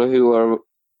people who are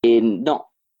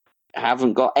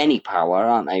haven't got any power,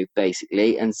 aren't they,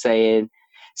 basically, and seeing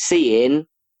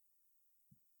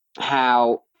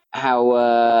how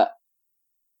the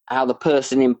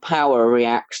person in power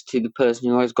reacts to the person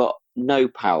who has got no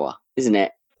power, isn't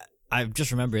it? I'm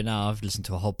just remembering now, I've listened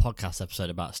to a whole podcast episode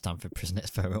about Stanford prison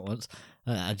experiment once.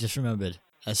 I just remembered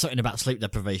something about sleep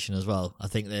deprivation as well. I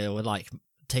think they were like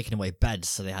taking away beds,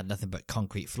 so they had nothing but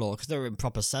concrete floor, because they were in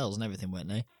proper cells and everything, weren't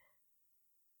they?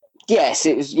 Yes,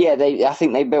 it was. Yeah, I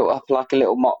think they built up like a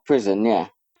little mock prison. Yeah,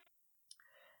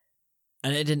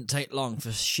 and it didn't take long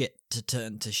for shit to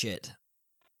turn to shit.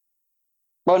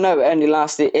 Well, no, it only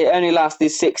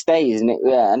lasted 6 days, and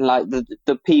and like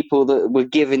the people that were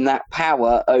given that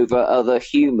power over other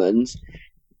humans,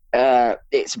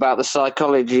 it's about the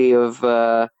psychology of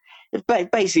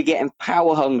basically getting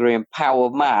power hungry and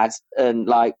power mad, and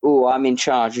like, oh, I'm in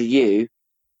charge of you.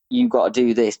 You got to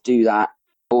do this, do that,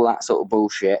 all that sort of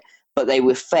bullshit. But they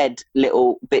were fed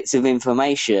little bits of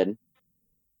information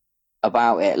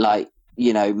about it, like,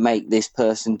 make this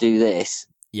person do this.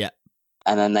 Yeah.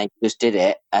 And then they just did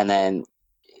it, and then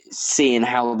seeing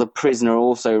how the prisoner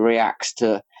also reacts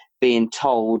to being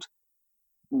told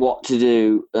what to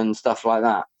do and stuff like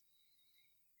that.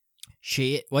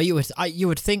 Well, you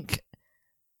would think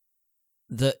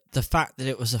that the fact that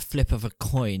it was a flip of a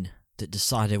coin that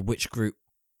decided which group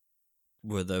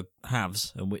were the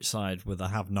haves and which side were the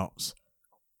have-nots.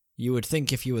 You would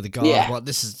think if you were the guard, well,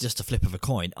 this is just a flip of a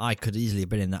coin. I could easily have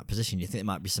been in that position. You think there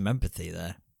might be some empathy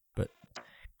there, but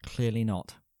clearly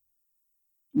not.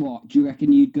 What, do you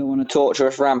reckon you'd go on a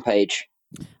torturous rampage?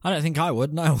 I don't think I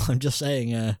would, no. I'm just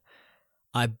saying,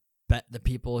 I bet the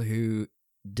people who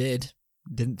did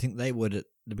Didn't think they would at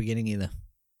the beginning either.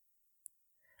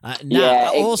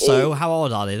 Yeah, how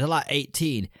old are they? They're like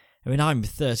 18. I mean, I'm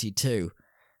 32.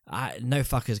 No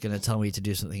fucker's going to tell me to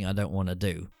do something I don't want to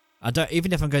do.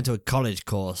 Even if I'm going to a college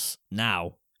course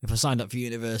now, if I signed up for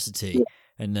university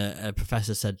and a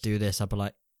professor said do this, I'd be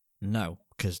like, no,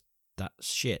 because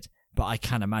that's shit. But I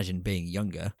can imagine being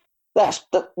younger. That's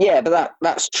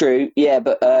true. Yeah,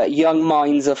 but young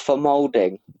minds are for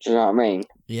moulding. Do you know what I mean?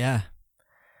 Yeah.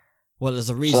 Well,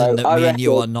 there's a reason that me and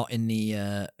you are not in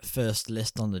the first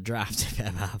list on the draft if it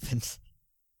ever happens.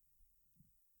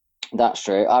 That's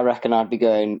true. I reckon I'd be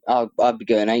going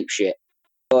ape shit.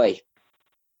 Boy.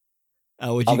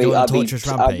 Oh, would you go on a torturous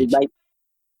rampage? I'd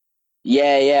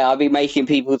be making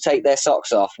people take their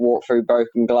socks off, walk through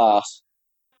broken glass,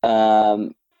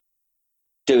 doing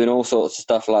all sorts of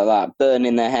stuff like that,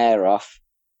 burning their hair off.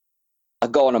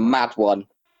 I'd go on a mad one.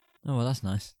 Oh, well, that's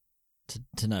nice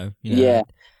to know. Yeah.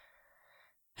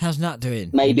 How's Nat doing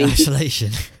Maybe in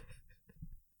isolation?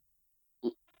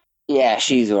 Yeah,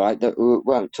 she's all right. We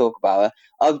won't talk about her.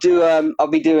 I'll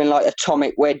be doing like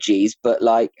atomic wedgies, but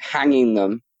like hanging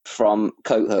them from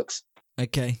coat hooks.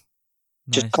 Okay.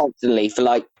 Just Nice. constantly for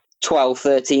like 12,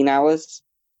 13 hours.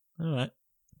 All right.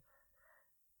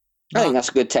 I think that's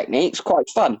a good technique. It's quite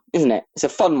fun, isn't it? It's a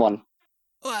fun one.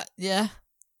 Well, yeah.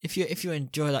 If you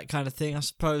enjoy that kind of thing, I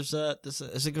suppose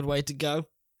it's a good way to go.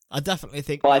 I definitely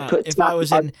think if I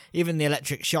was in even the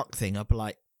electric shock thing, I'd be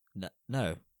like,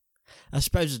 no. I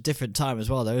suppose it's a different time as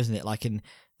well, though, isn't it? Like in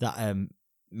that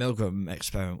Milgram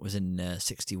experiment was in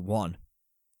 1961.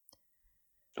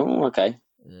 Oh, okay.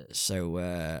 So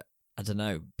I don't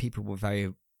know. People were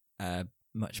very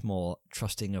much more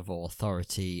trusting of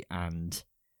authority and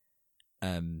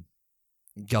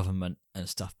government and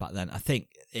stuff back then. I think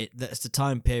that's the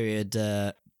time period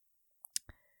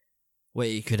where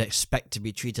you could expect to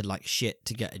be treated like shit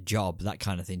to get a job, that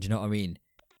kind of thing. Do you know what I mean?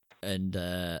 And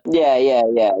yeah.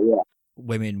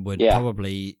 Women would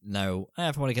probably know,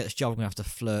 if I want to get this job, I'm going to have to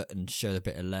flirt and show a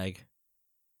bit of leg.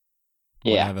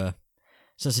 Whatever. Yeah.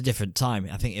 So it's a different time.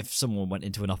 I think if someone went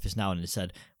into an office now and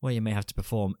said, well, you may have to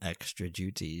perform extra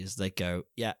duties, they go,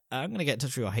 yeah, I'm going to get in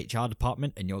touch with your HR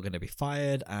department and you're going to be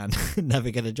fired and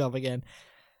never get a job again.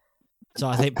 So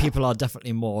I think people are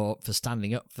definitely more for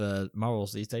standing up for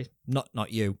morals these days.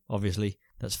 Not you, obviously.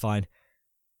 That's fine.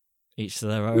 Each to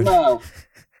their own. No.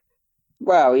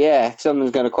 Well, yeah, if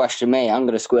someone's going to question me, I'm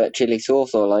going to squirt chili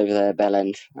sauce all over their bell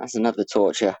end. That's another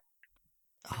torture.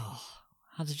 Oh,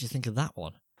 how did you think of that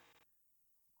one?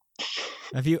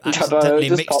 Have you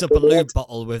accidentally mixed up a lube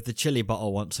bottle with the chili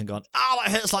bottle once and gone, oh,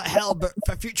 that hurts like hell, but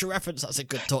for future reference, that's a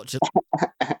good torture.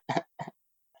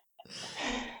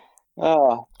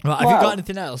 Oh. Right, have you got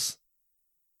anything else?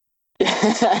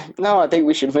 No, I think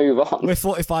we should move on. We're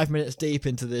 45 minutes deep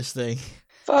into this thing.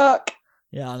 Fuck.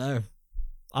 Yeah, I know.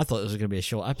 I thought it was going to be a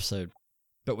short episode,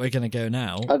 but we're going to go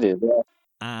now. I did, yeah.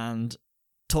 And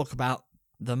talk about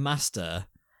the master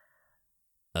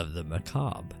of the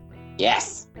macabre.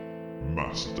 Yes.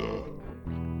 Master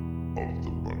of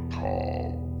the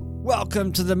macabre.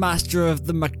 Welcome to the Master of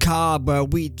the Macabre, where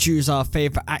we choose our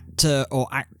favourite actor or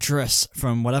actress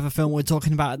from whatever film we're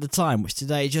talking about at the time, which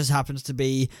today just happens to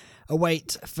be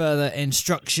await further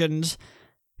instructions.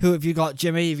 Who have you got,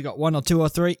 Jimmy? Have you got one or two or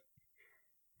three?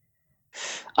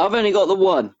 I've only got the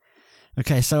one.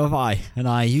 Okay, so have I. And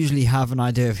I usually have an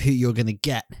idea of who you're going to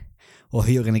get, or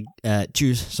who you're going to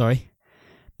choose, sorry.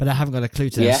 But I haven't got a clue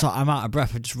to this, so I'm out of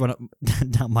breath. I just run up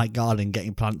down my garden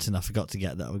getting plants and I forgot to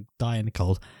get that. I would die in the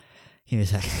cold. Give me a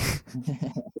sec.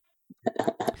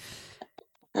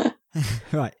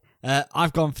 Right.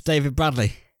 I've gone for David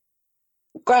Bradley.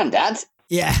 Grandad?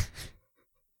 Yeah.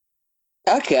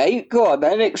 Okay, go on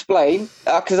then, explain.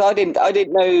 Because I didn't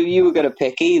know you were going to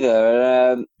pick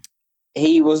either.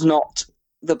 He was not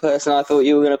the person I thought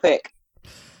you were going to pick.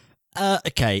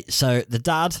 Okay, so the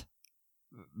dad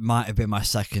might have been my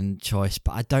second choice,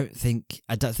 but I don't think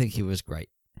he was great.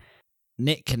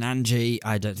 Nick and Angie,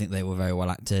 I don't think they were very well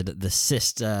acted. The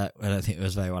sister, I don't think it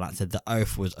was very well acted. The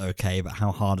oaf was okay, but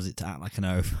how hard is it to act like an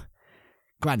oaf?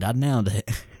 Grandad nailed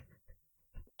it.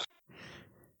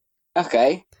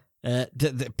 Okay.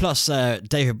 Plus,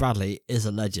 David Bradley is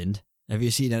a legend. Have you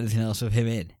seen anything else with him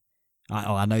in?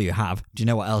 I know you have. Do you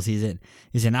know what else he's in?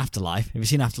 He's in Afterlife. Have you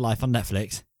seen Afterlife on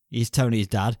Netflix? He's Tony's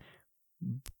dad.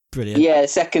 Brilliant. Yeah,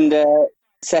 second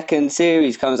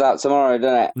series comes out tomorrow,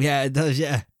 doesn't it? Yeah, it does,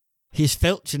 yeah. He's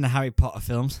Filch in the Harry Potter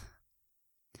films.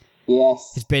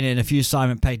 Yes. He's been in a few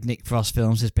Simon Pegg, Nick Frost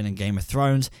films. He's been in Game of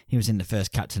Thrones. He was in the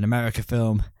first Captain America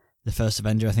film, The First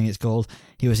Avenger, I think it's called.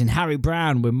 He was in Harry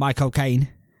Brown with Michael Caine.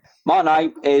 My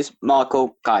name is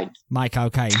Michael Caine. Michael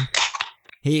Caine.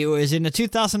 He was in a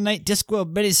 2008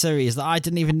 Discworld miniseries that I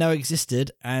didn't even know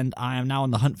existed, and I am now on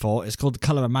the hunt for. It's called The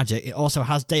Colour of Magic. It also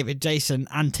has David Jason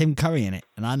and Tim Curry in it,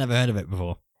 and I never heard of it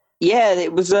before. Yeah,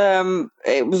 it was on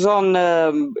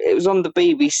the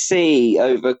BBC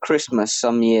over Christmas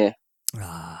some year.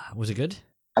 Was it good?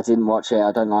 I didn't watch it.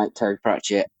 I don't like Terry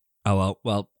Pratchett. Oh,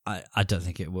 well, I don't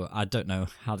think it will. I don't know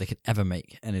how they could ever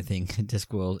make anything in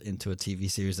Discworld into a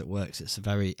TV series that works. It's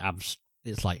very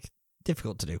it's like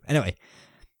difficult to do. Anyway,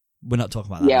 we're not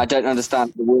talking about that. Yeah, now. I don't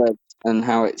understand the words and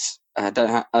how it's. I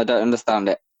don't understand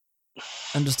it.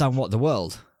 Understand what? The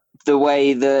world? The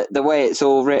way it's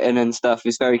all written and stuff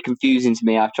is very confusing to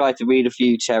me. I've tried to read a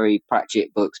few Terry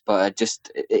Pratchett books, but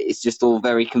it's just all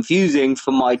very confusing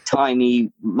for my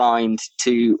tiny mind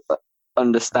to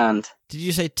understand. Did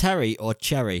you say Terry or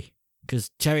Cherry? Because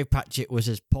Terry Pratchett was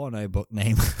his porno book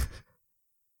name.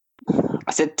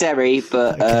 I said Terry,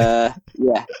 but Okay.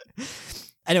 yeah.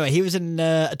 Anyway, he was in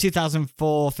a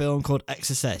 2004 film called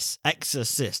Exorcist: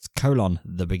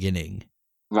 The Beginning.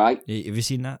 Right. Have you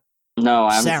seen that? No,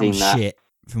 I haven't Sounds seen that. shit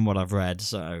from what I've read,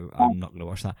 so I'm not going to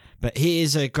watch that. But he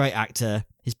is a great actor.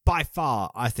 He's by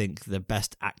far, I think, the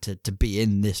best actor to be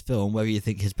in this film, whether you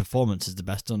think his performance is the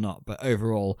best or not. But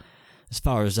overall, as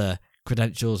far as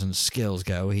credentials and skills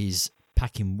go, he's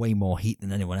packing way more heat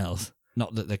than anyone else.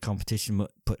 Not that the competition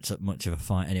puts up much of a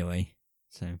fight anyway.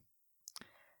 So,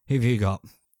 who have you got?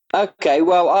 Okay,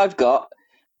 well, I've got...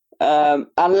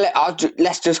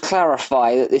 let's just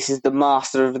clarify that this is the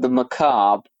Master of the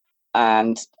Macabre,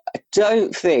 and I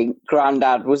don't think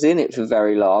Grandad was in it for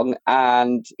very long,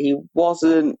 and he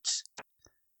wasn't...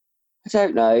 I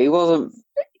don't know, he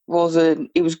wasn't...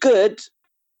 He was good,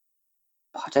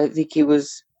 but I don't think he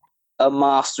was a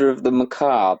Master of the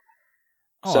Macabre.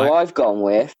 So I've gone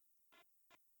with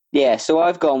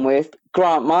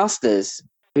Grant Masters,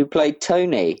 who played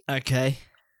Tony. Okay.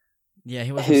 Yeah,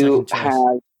 he was the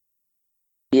second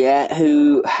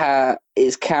choice.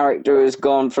 His character has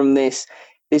gone from this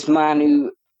man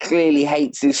who clearly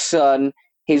hates his son.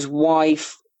 His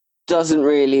wife doesn't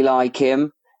really like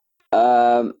him.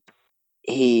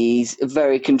 He's a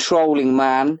very controlling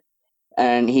man,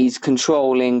 and he's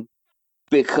controlling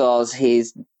because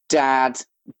his dad,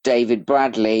 David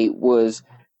Bradley, was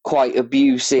quite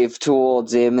abusive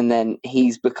towards him, and then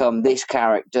he's become this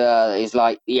character. He's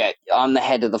like, yeah, I'm the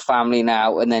head of the family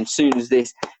now, and then as soon as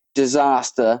this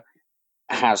disaster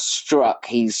has struck,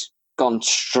 he's gone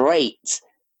straight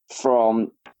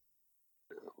from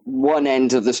one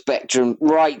end of the spectrum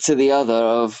right to the other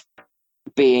of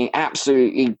being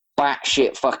absolutely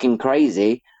batshit fucking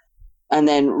crazy, and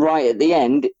then right at the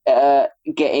end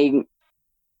getting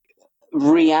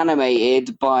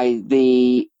reanimated by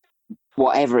the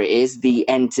whatever it is, the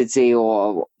entity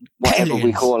or whatever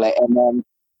we call it, and then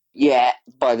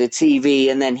by the TV,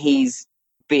 and then he's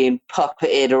being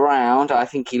puppeted around. I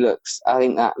think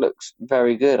that looks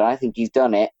very good. I think he's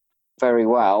done it very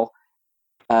well.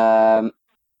 And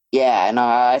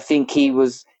I think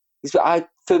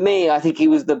for me, I think he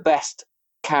was the best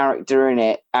character in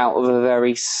it out of a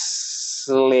very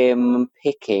slim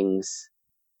pickings.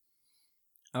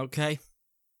 Okay.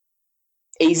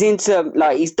 He's into,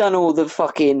 like, he's done all the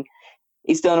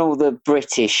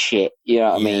British shit, you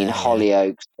know what I mean?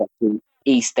 Hollyoaks,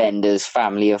 EastEnders,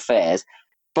 Family Affairs.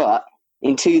 But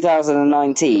in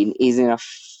 2019, he's in a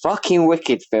fucking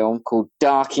wicked film called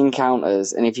Dark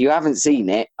Encounters. And if you haven't seen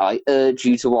it, I urge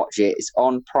you to watch it. It's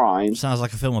on Prime. Sounds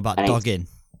like a film about dogging.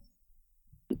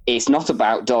 It's not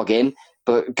about dogging,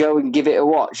 but go and give it a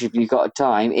watch if you've got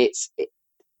time.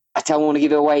 I don't want to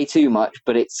give it away too much,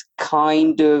 but it's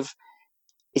kind of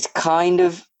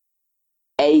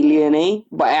alien-y,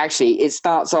 but actually it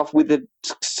starts off with a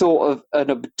sort of an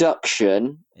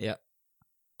abduction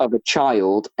of a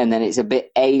child, and then it's a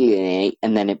bit alien-y,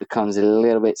 and then it becomes a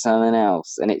little bit something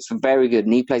else, and it's very good,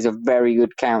 and he plays a very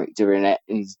good character in it,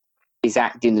 and his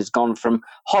acting has gone from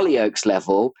Hollyoaks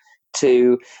level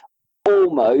to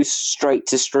almost straight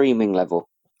to streaming level.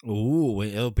 Ooh,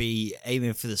 it'll be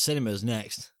aiming for the cinemas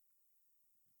next.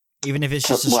 Even if it's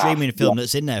just a streaming film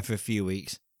that's in there for a few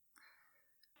weeks.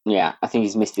 Yeah, I think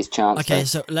he's missed his chance. Okay,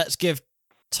 so let's give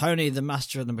Tony the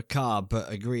Master of the Macabre,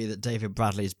 but agree that David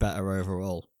Bradley's better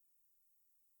overall.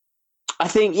 I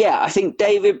think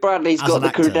David Bradley's got the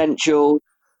credentials.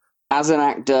 As an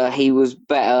actor, he was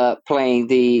better playing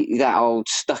that old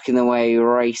stuck-in-the-way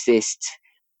racist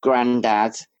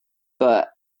granddad. But,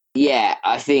 yeah,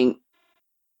 I think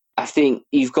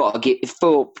you've got to get...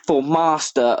 For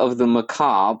Master of the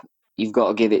Macabre, you've got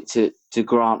to give it to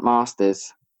Grant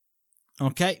Masters.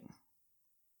 Okay.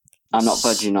 I'm not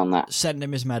budging on that. Send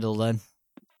him his medal then.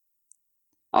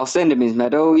 I'll send him his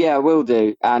medal. Yeah, I will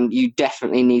do. And you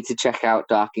definitely need to check out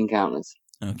Dark Encounters.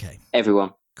 Okay.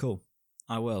 Everyone. Cool.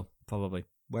 I will, probably.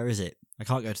 Where is it? I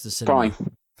can't go to the cinema.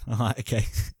 Prime. All right, okay.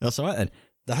 That's all right then.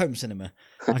 The home cinema.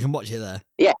 I can watch it there.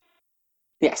 Yeah.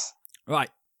 Yes. Right.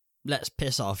 Let's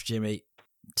piss off, Jimmy,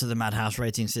 to the Madhouse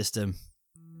rating system.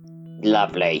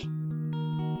 Lovely.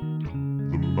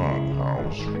 The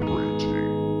Madhouse rating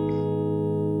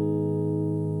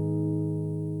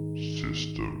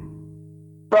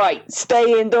system. Right,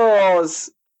 stay indoors.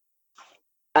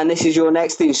 And this is your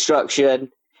next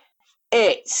instruction.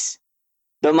 It's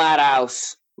the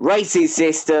Madhouse rating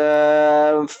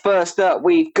system. First up,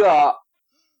 we've got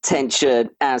tension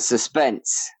and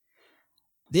suspense.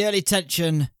 The early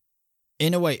tension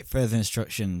in await further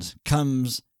instructions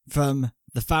comes from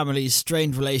the family's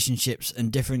strained relationships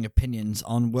and differing opinions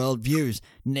on world views.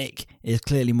 Nick is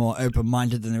clearly more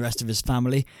open-minded than the rest of his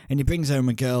family, and he brings home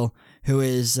a girl who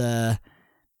is,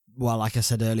 well, like I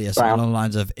said earlier, something along the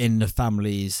lines of, in the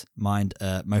family's mind,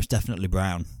 most definitely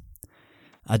brown.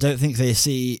 I don't think they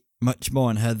see much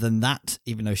more in her than that,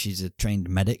 even though she's a trained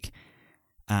medic,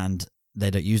 and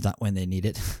they don't use that when they need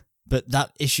it. But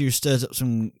that issue stirs up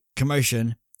some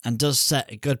commotion and does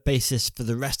set a good basis for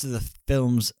the rest of the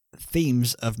film's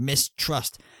themes of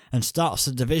mistrust and starts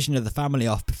the division of the family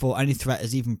off before any threat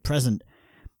is even present.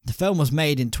 The film was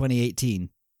made in 2018,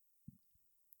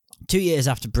 2 years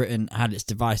after Britain had its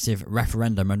divisive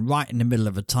referendum and right in the middle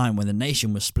of a time when the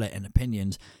nation was split in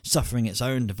opinions, suffering its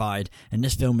own divide, and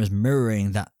this film is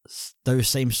mirroring those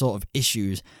same sort of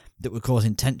issues that were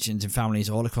causing tensions in families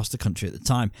all across the country at the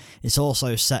time. It's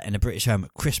also set in a British home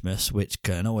at Christmas, which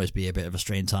can always be a bit of a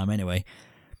strange time anyway.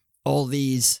 All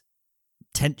these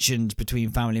tensions between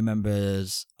family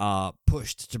members are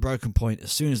pushed to broken point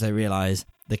as soon as they realise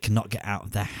they cannot get out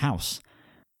of their house.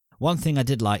 One thing I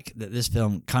did like that this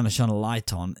film kind of shone a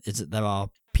light on is that there are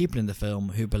people in the film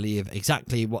who believe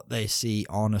exactly what they see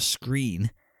on a screen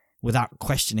without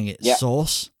questioning its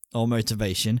source or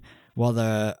motivation, while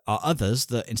there are others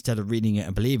that instead of reading it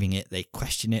and believing it, they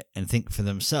question it and think for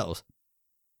themselves.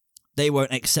 They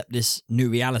won't accept this new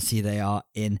reality they are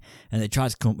in, and they try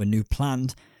to come up with new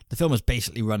plans. The film is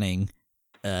basically running,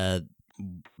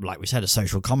 like we said, a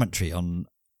social commentary on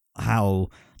how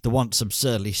the once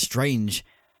absurdly strange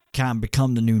can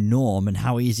become the new norm and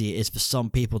how easy it is for some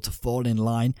people to fall in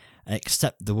line and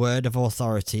accept the word of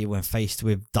authority when faced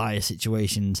with dire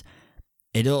situations.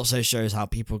 It also shows how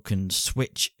people can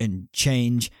switch and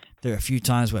change. There are a few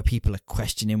times where people are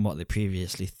questioning what they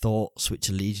previously thought, switch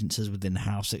allegiances within the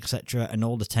house, etc., and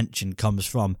all the tension comes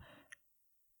from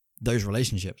those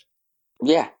relationships.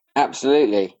 Yeah,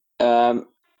 absolutely. I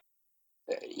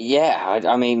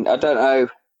mean, I don't know.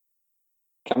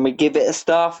 Can we give it a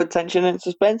star for tension and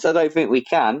suspense? I don't think we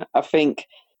can. I think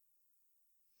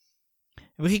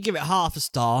we could give it half a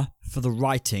star for the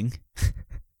writing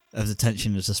of the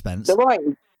tension and suspense. The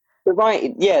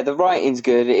writing's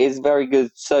good. It is very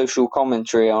good social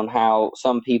commentary on how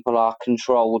some people are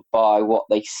controlled by what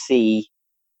they see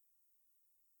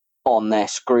on their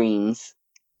screens.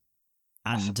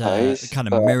 And kind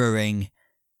of mirroring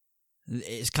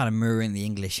the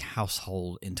English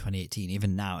household in 2018.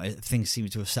 Even now, things seem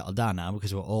to have settled down now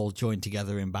because we're all joined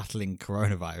together in battling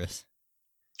coronavirus.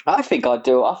 I think I'd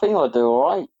do all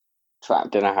right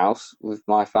trapped in a house with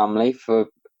my family for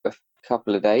a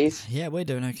couple of days. Yeah, we're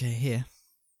doing okay here.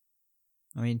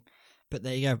 I mean, but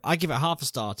there you go. I give it half a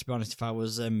star, to be honest. If I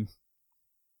was,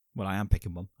 well, I am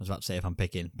picking one. I was about to say if I'm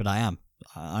picking, but I am.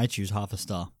 I choose half a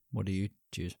star. What do you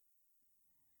choose?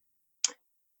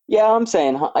 Yeah, I'd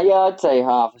say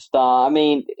half a star. I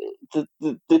mean,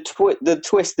 the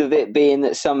twist of it being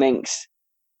that something's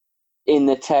in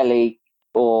the telly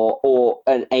or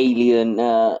an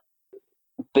alien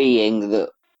being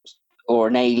or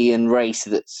an alien race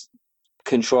that's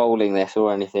controlling this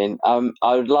or anything.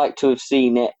 I would like to have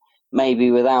seen it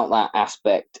maybe without that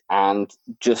aspect and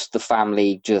just the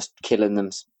family just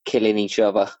killing each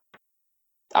other.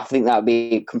 I think that would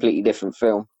be a completely different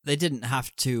film. They didn't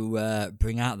have to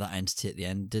bring out that entity at the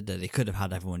end, did they? They could have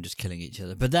had everyone just killing each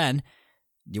other. But then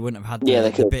you wouldn't have had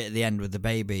the bit at the end with the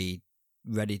baby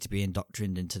ready to be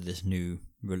indoctrinated into this new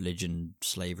religion,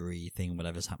 slavery thing,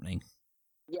 whatever's happening.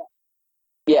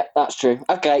 Yeah, that's true.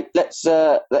 Okay, let's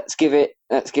give it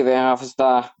half a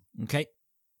star. Okay.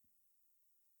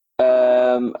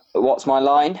 What's my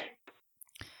line?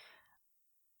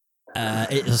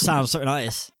 It sounds something like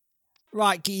this.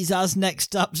 Right, geezers,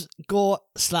 next up,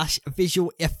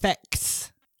 gore/visual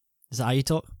effects. Is that how you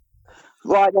talk?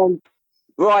 Right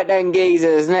then,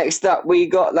 geezers, next up we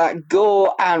got that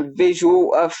gore and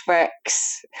visual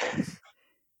effects.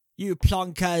 You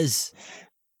plonkers.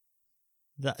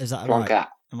 Is that Plonk right? out.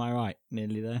 Am I right?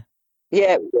 Nearly there.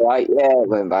 Yeah, right. Yeah, it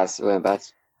weren't bad.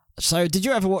 So, did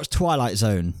you ever watch Twilight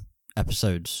Zone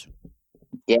episodes?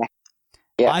 Yeah.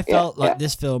 I felt like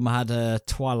this film had a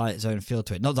Twilight Zone feel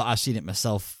to it. Not that I've seen it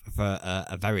myself for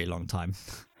a very long time.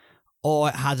 Or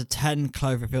it had a 10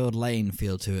 Cloverfield Lane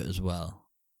feel to it as well.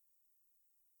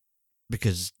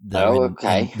 Because they're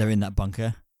in that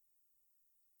bunker.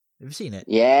 Have you seen it?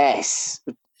 Yes.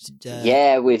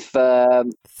 It, with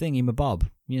Thingy Mabob.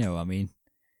 You know what I mean.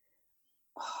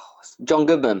 John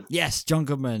Goodman. Yes, John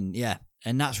Goodman. Yeah.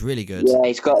 And that's really good. Yeah,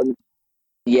 he's got...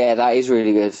 Yeah, that is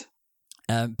really good.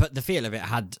 But the feel of it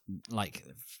had, like,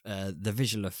 the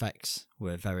visual effects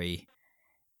were very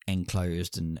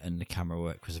enclosed and the camera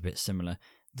work was a bit similar.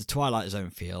 The Twilight Zone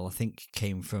feel, I think,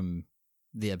 came from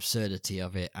the absurdity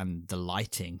of it and the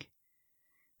lighting.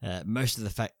 Most of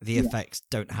the effects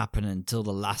don't happen until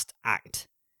the last act.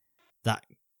 That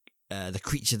the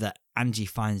creature that Angie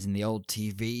finds in the old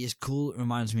TV is cool. It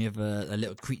reminds me of a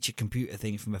little creature computer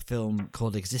thing from a film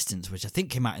called Existence, which I think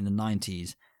came out in the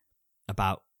 90s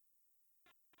about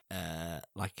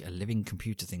like a living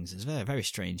computer things. It's very, very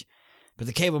strange. But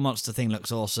the cable monster thing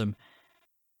looks awesome,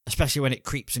 especially when it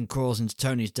creeps and crawls into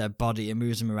Tony's dead body and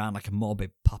moves him around like a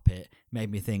morbid puppet.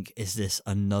 Made me think, is this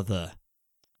another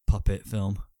puppet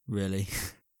film? Really?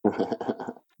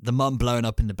 The mum blowing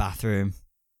up in the bathroom.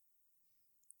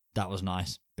 That was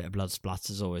nice. Bit of blood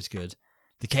splatters, always good.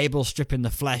 The cable stripping the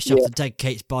flesh off the dead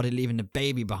Kate's body, leaving the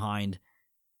baby behind.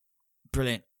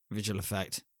 Brilliant visual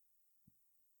effect.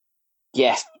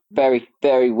 Yes, very,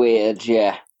 very weird,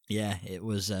 yeah. Yeah, it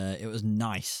was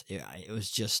nice. It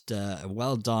was just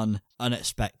well done,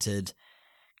 unexpected,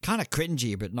 kind of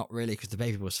cringy, but not really, because the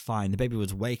baby was fine. The baby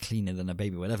was way cleaner than a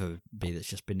baby would ever be that's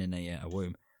just been in a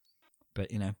womb.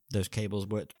 But, you know, those cables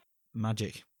worked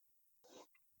magic.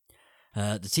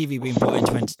 The TV being brought in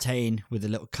to entertain with the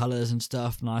little colours and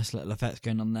stuff, nice little effects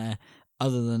going on there.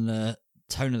 Other than the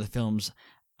tone of the film's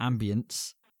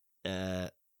ambience,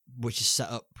 which is set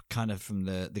up kind of from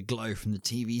the glow from the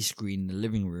TV screen in the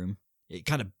living room. It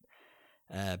kind of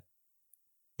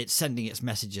it's sending its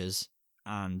messages,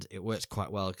 and it works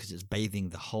quite well because it's bathing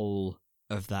the whole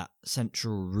of that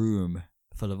central room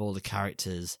full of all the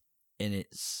characters in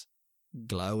its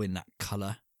glow, in that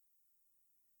colour.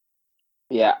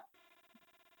 Yeah.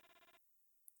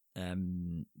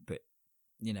 But,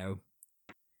 you know,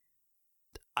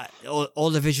 all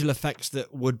the visual effects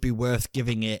that would be worth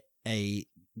giving it a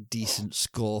decent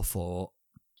score for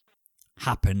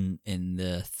happen in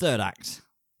the third act,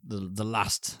 the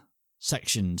last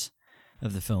sections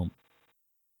of the film.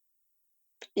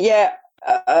 Yeah,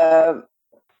 I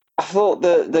thought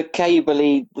the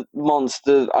cabley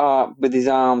monster with his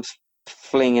arms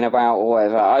flinging about or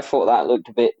whatever, I thought that looked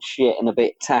a bit shit and a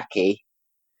bit tacky.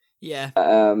 Yeah.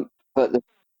 But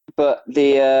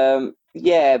the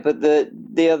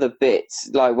other bits,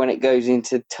 like when it goes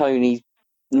into Tony's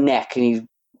neck and he's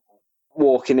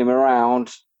walking him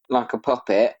around like a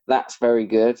puppet, that's very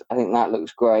good. I think that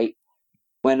looks great.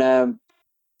 When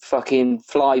fucking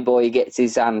Flyboy gets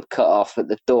his hand cut off at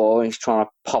the door and he's trying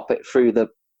to pop it through the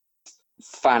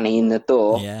fanny in the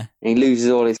door, yeah, and he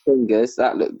loses all his fingers,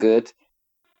 that looked good.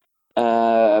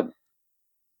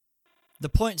 The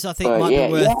points I think might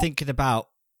be worth thinking about.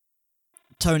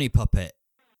 Tony puppet,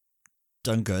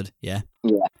 done good, yeah.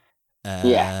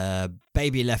 Yeah.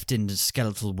 Baby left in the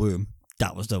skeletal womb,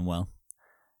 that was done well.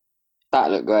 That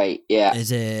looked great, yeah.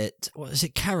 Is it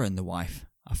Karen, the wife?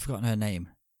 I've forgotten her name.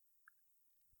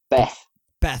 Beth,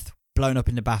 blown up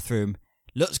in the bathroom,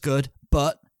 looks good,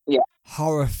 but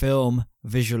horror film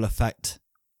visual effect,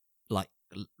 like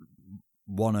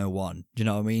 101. Do you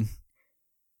know what I mean?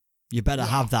 You better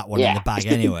have that one in the bag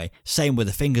anyway. Same with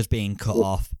the fingers being cut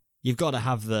off. You've got to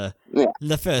have the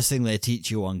first thing they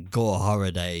teach you on Gore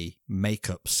Horror Day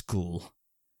makeup school.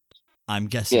 I'm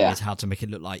guessing is how to make it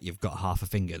look like you've got half a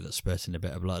finger that's spurting a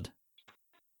bit of blood.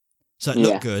 So it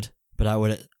looked good, but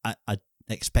I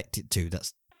expect it to. Do you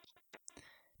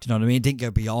know what I mean? It didn't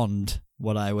go beyond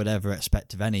what I would ever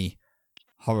expect of any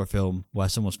horror film where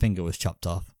someone's finger was chopped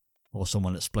off or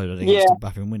someone exploded against a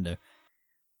bathroom window.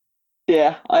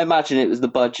 Yeah, I imagine it was the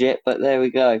budget, but there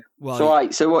we go. Well, so,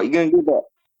 right, so what are you going to give it?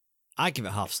 I give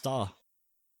it half star.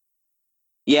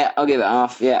 Yeah, I'll give it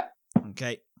half, yeah.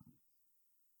 Okay.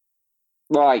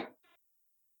 Right.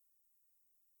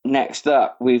 Next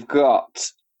up, we've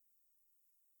got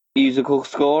musical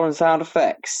score and sound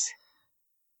effects.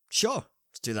 Sure,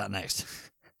 let's do that next.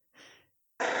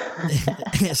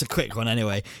 It's a quick one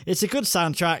anyway. It's a good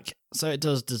soundtrack, so it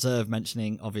does deserve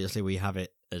mentioning. Obviously, we have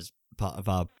it as part of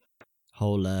our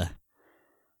whole...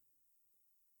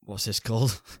 what's this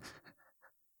called?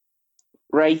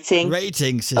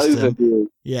 rating system. overview.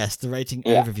 Yes, the rating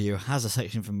Yeah. overview has a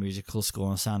section for musical score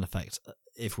and sound effects.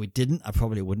 If we didn't, I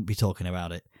probably wouldn't be talking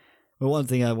about it. But one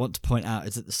thing I want to point out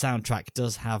is that the soundtrack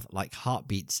does have like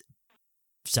heartbeats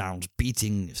sounds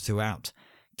beating throughout,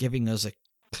 giving us a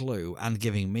clue and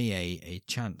giving me a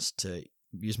chance to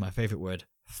use my favourite word,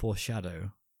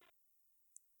 foreshadow,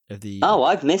 of the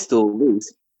I've missed all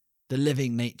these. the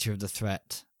living nature of the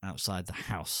threat outside the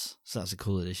house. So that's a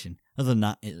cool addition. Other than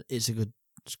that, it's a good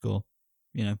score.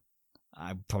 You know,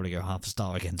 I'd probably go half a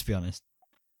star again, to be honest.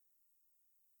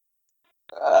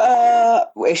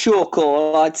 It's your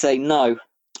call. I'd say no.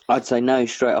 I'd say no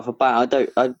straight off the bat.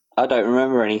 I don't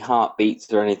remember any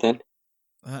heartbeats or anything.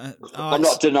 I'm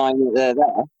not denying that they're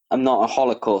there. I'm not a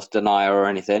Holocaust denier or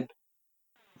anything,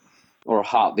 or a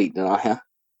heartbeat denier.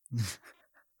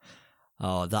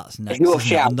 Oh, that's next. Your Isn't it?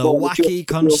 shout, And the go on, it's wacky your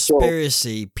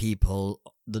conspiracy people,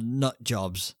 the nut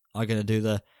jobs, are going to do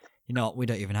the. You know what? We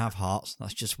don't even have hearts.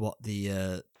 That's just what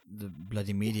the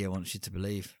bloody media wants you to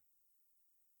believe.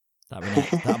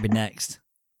 That'll be next.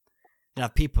 You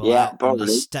have people out on the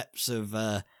steps of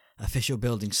official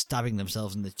buildings stabbing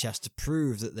themselves in the chest to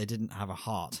prove that they didn't have a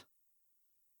heart.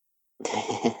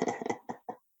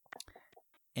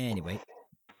 Anyway.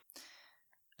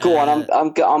 Go on,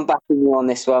 I'm backing you on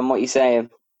this one. What you saying?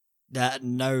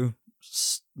 No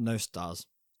stars.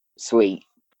 Sweet.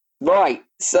 Right.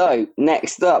 So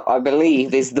next up, I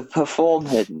believe, is the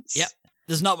performance. Yep.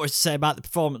 There's not much to say about the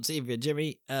performance either,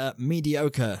 Jimmy.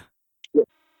 Mediocre.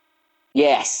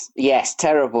 Yes.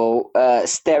 Terrible.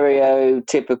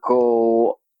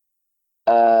 Stereotypical.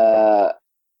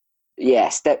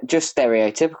 Just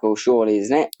stereotypical, surely,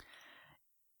 isn't it?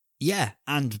 Yeah,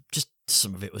 and just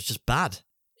some of it was just bad.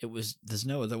 There's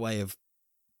no other way of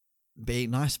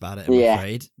being nice about it, I'm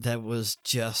afraid. There was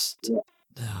just,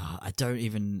 I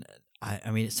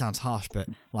mean, it sounds harsh, but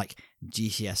like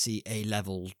GCSE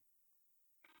A-level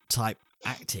type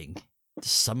acting.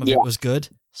 Some of it was good,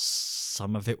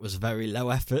 some of it was very low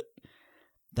effort.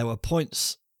 There were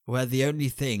points where the only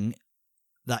thing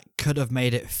that could have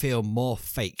made it feel more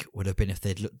fake would have been if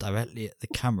they'd looked directly at the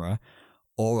camera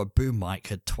or a boom mic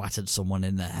had twatted someone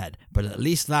in their head. But at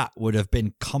least that would have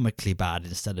been comically bad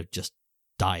instead of just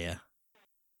dire.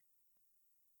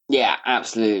 Yeah,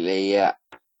 absolutely, yeah.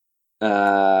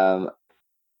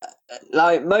 Like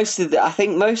I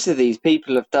think most of these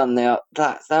people have done that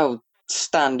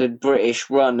standard British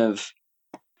run of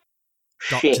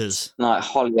Doctors. shit, like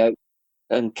Hollyoaks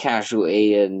and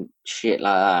Casualty and shit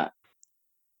like that.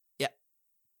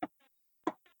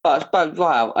 But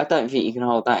wow, I don't think you can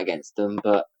hold that against them.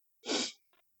 But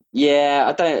yeah,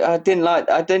 I didn't like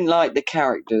the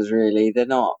characters really. They're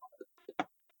not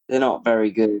very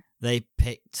good. They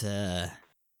picked from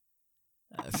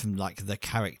like the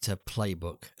character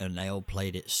playbook, and they all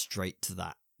played it straight to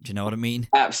that. Do you know what I mean?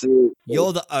 Absolutely.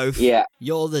 You're the oaf. Yeah.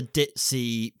 You're the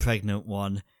ditzy pregnant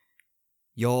one.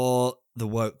 You're the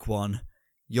woke one.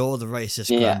 You're the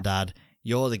racist granddad.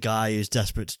 You're the guy who's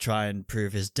desperate to try and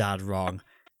prove his dad wrong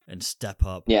and step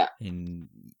up. Yeah. And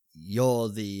you're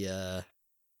the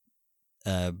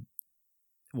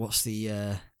what's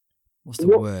the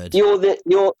word? You're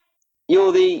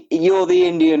the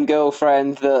Indian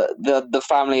girlfriend that the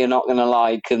family are not going to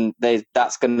like, and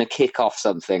that's going to kick off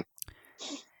something.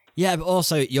 Yeah, but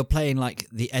also you're playing like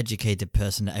the educated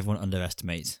person that everyone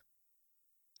underestimates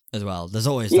as well. There's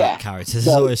always that character. There's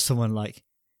always someone like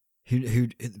who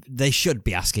they should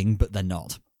be asking, but they're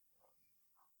not.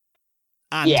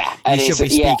 And you should be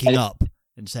speaking up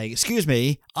and saying, "Excuse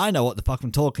me, I know what the fuck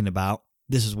I'm talking about.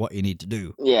 This is what you need to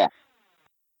do." Yeah.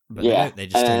 But they don't. They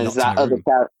just stay locked in a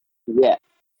room.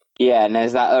 And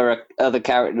there's that other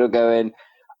character going,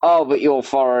 "Oh, but you're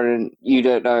foreign. You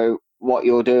don't know what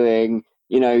you're doing.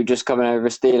 You know, just coming over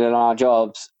stealing our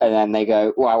jobs." And then they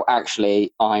go, "Well,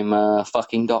 actually, I'm a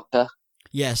fucking doctor."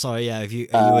 Yeah, sorry. Yeah, are you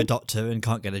a doctor and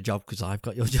can't get a job because I've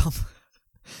got your job,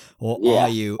 or are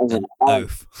you an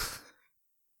oaf?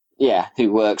 Yeah,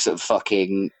 who works at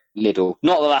fucking Lidl?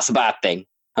 Not that that's a bad thing.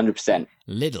 100%.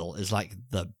 Lidl is like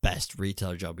the best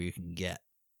retail job you can get.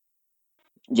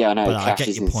 Yeah, I know. But I Cash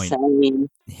get your point. Insane.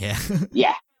 Yeah.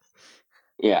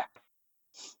 Yeah.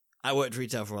 I worked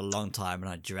retail for a long time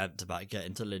and I dreamt about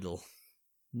getting to Lidl.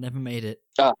 Never made it.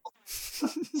 Oh,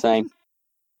 same.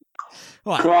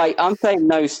 Right. I'm saying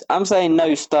no. I'm saying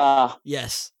no star.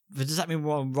 Yes, but does that mean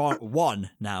we're on one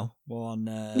now? We're on.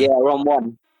 We're on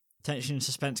one. Tension and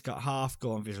suspense got half.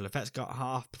 Go on, visual effects got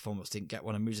half. Performance didn't get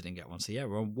one, and music didn't get one. So yeah,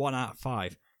 we're on 1 out of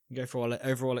 5. You go for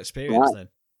overall experience then.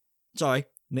 Sorry,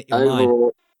 nicked your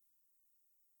line.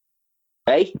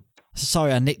 Hey.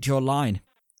 Sorry, I nicked your line.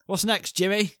 What's next,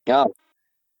 Jimmy? Oh.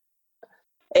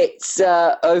 It's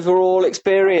overall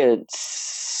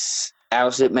experience. How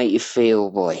does it make you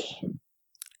feel, boy?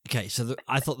 Okay, so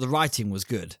I thought the writing was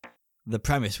good. The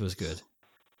premise was good.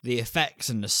 The effects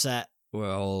and the set were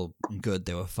all good.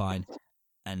 They were fine.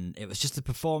 And it was just the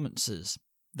performances.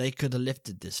 They could have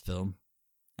lifted this film,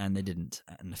 and they didn't.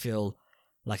 And I feel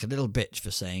like a little bitch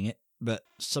for saying it, but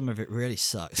some of it really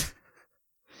sucked.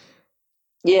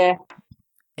 Yeah.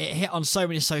 It hit on so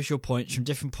many social points from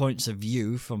different points of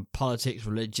view, from politics,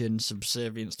 religion,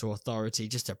 subservience to authority,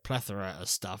 just a plethora of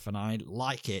stuff, and I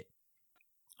like it.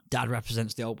 Dad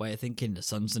represents the old way of thinking, the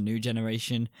son's the new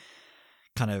generation.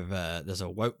 Kind of, there's a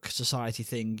woke society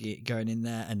thing going in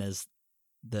there, and there's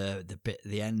the bit at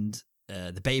the end,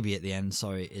 the baby at the end,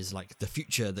 sorry, is like the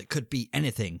future that could be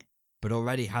anything, but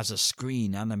already has a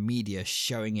screen and a media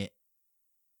showing it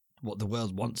what the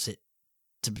world wants it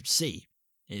to see.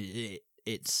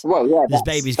 It's well, yeah. This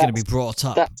baby's going to be brought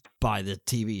up by the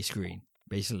TV screen,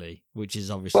 basically, which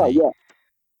is obviously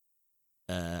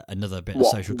another bit of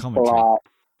social commentary.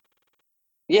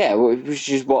 Yeah, which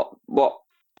is what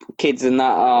kids and that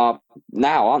are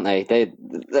now, aren't they?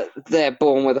 They're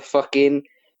born with a fucking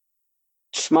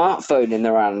smartphone in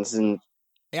their hands and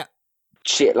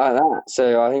shit like that.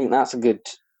 So I think that's a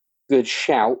good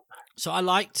shout. So I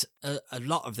liked a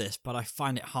lot of this, but I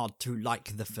find it hard to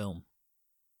like the film.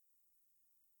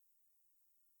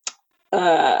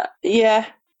 Yeah.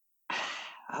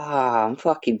 I'm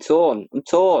fucking torn. I'm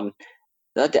torn.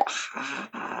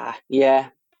 Yeah.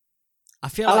 I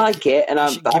feel I like it, and I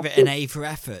I'm should give it an A for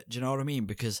effort. Do you know what I mean?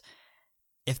 Because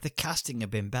if the casting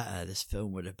had been better, this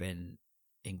film would have been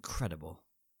incredible.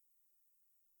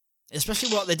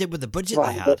 Especially what they did with the budget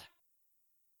they had.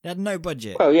 They had no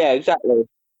budget. Well, yeah, exactly.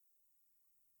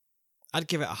 I'd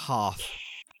give it a half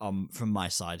from my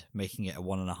side, making it a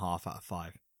 1.5 out of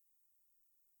 5.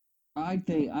 I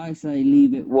say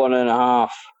leave it 1.5.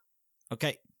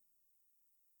 Okay.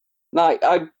 Like,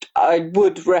 I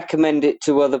would recommend it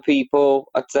to other people.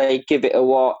 I'd say give it a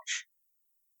watch.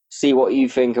 See what you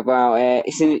think about it.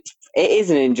 It is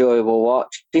an enjoyable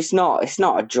watch. It's not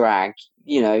a drag.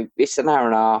 You know, it's an hour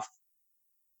and a half.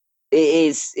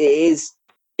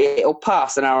 It'll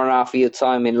pass an hour and a half of your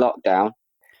time in lockdown.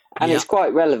 And it's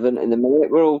quite relevant in the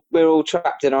minute. We're all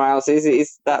trapped in our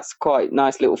houses. That's quite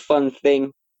nice little fun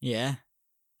thing. Yeah.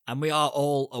 And we are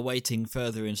all awaiting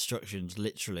further instructions,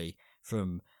 literally,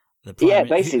 from the Prime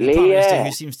Minister,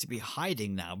 who seems to be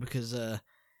hiding now because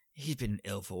he's been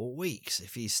ill for weeks,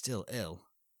 if he's still ill.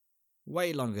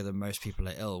 Way longer than most people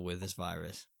are ill with this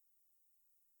virus.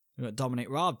 We've got Dominic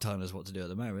Raab telling us what to do at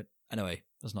the moment. Anyway,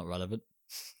 that's not relevant.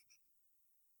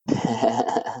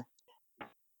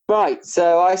 Right,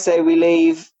 so I say we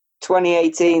leave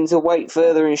 2018 to wait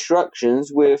further instructions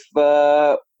with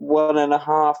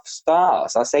 1.5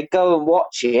 stars. I say go and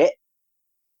watch it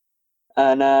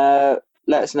and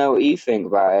let us know what you think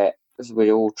about it, because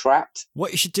we're all trapped.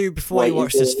 What you should do before you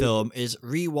watch this film is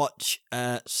rewatch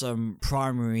some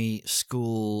primary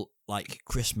school like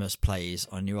Christmas plays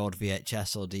on your old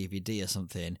VHS or DVD or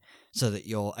something, so that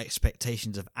your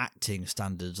expectations of acting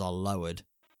standards are lowered.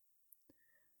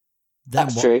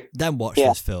 That's true. Then watch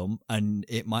this film, and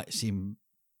it might seem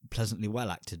pleasantly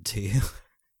well acted to you.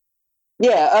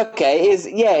 Yeah, okay. It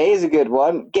is a good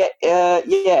one. Get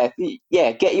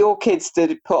your kids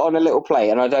to put on a little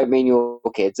play, and I don't mean your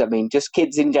kids. I mean just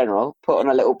kids in general. Put on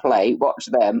a little play, watch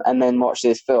them, and then watch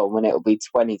this film, and it'll be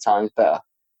 20 times better.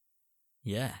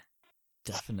 Yeah,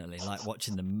 definitely. Like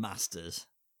watching The Masters.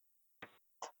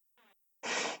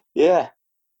 Yeah.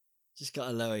 Just got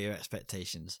to lower your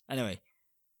expectations. Anyway.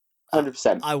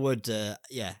 100%. I would,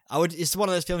 I would. It's one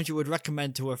of those films you would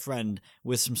recommend to a friend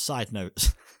with some side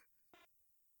notes.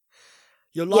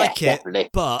 You'll like it, definitely.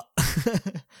 But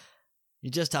you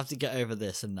just have to get over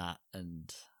this and that,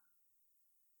 and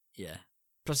yeah.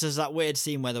 Plus, there's that weird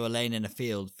scene where they were laying in a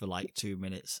field for like 2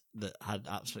 minutes that had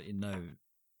absolutely no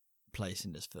place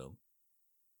in this film.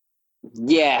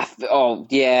 Yeah. Oh,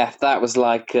 yeah. That was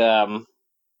like, that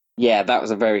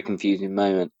was a very confusing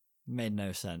moment. Made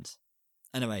no sense.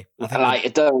 Anyway, I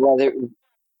don't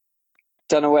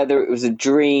know whether it was a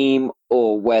dream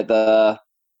or whether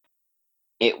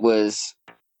it was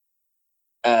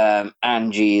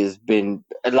Angie has been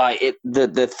like it.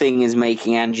 The thing is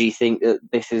making Angie think that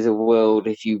this is a world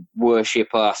if you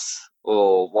worship us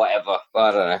or whatever.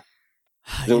 I don't know.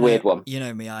 It's a weird one. You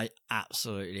know me, I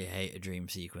absolutely hate a dream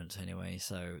sequence anyway,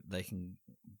 so they can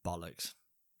bollocks.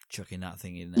 Chucking that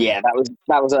thing in there. Yeah,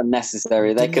 that was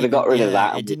unnecessary. They could have got rid of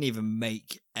that. It didn't even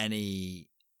make any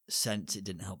sense. It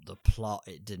didn't help the plot.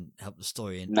 It didn't help the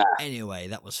story in any way.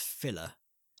 That was filler.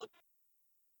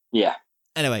 Yeah.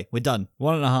 Anyway, we're done.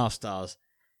 1.5 stars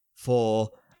for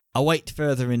await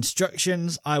further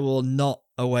instructions. I will not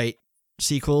await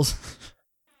sequels.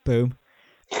 Boom.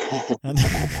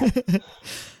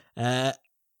 And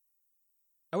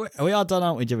we are done,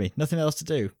 aren't we, Jimmy? Nothing else to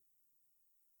do.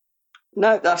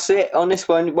 No, that's it on this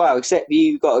one. Well, except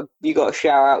you got to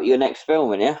shout out your next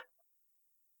film, ain't you?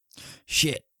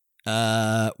 Shit.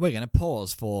 We're going to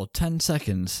pause for 10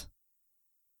 seconds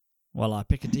while I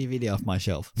pick a DVD off my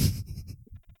shelf.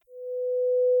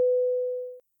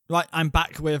 Right, I'm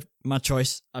back with my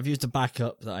choice. I've used a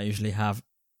backup that I usually have.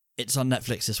 It's on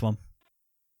Netflix, this one.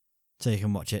 So you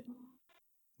can watch it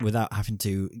without having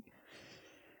to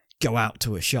go out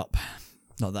to a shop.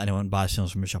 Not that anyone buys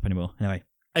films from a shop anymore. Anyway,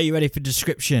 are you ready for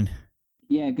description?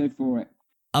 Yeah, go for it.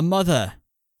 A mother,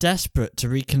 desperate to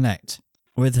reconnect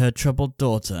with her troubled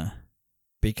daughter,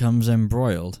 becomes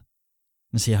embroiled.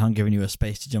 Let's see how I'm giving you a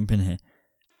space to jump in here.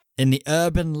 In the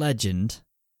urban legend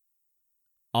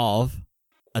of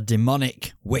a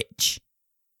demonic witch.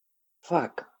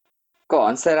 Fuck. Go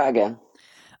on, say that again.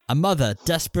 A mother,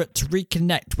 desperate to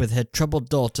reconnect with her troubled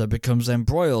daughter, becomes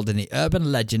embroiled in the urban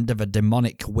legend of a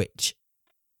demonic witch.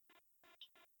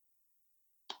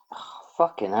 Oh,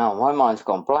 fucking hell, my mind's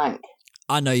gone blank.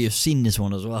 I know you've seen this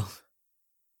one as well.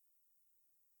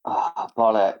 Oh,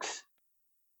 bollocks.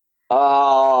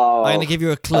 Oh. I'm going to give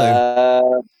you a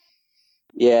clue.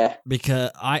 Yeah.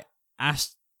 Because I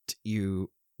asked you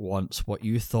once what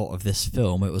you thought of this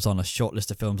film. It was on a short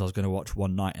list of films I was going to watch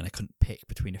one night and I couldn't pick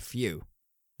between a few.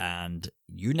 And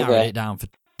you narrowed it down to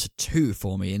 2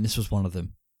 for me, and this was one of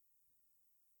them.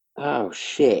 Oh,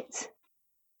 shit.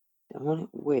 Demonic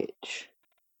witch.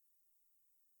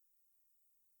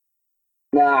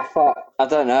 Nah, fuck. I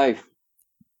don't know.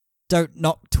 Don't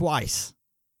Knock Twice.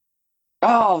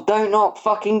 Oh, Don't Knock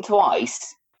fucking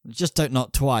twice. Just Don't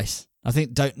Knock Twice. I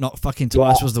think Don't Knock fucking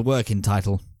Twice was the working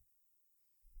title.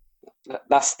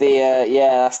 That's the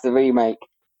that's the remake.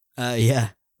 Yeah.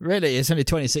 Really, it's only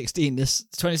 2016. This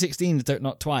 2016's Don't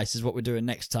Knock Twice is what we're doing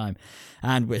next time.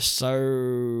 And we're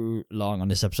so long on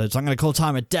this episode, so I'm going to call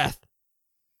time a death.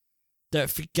 Don't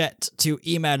forget to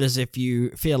email us if you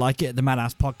feel like it,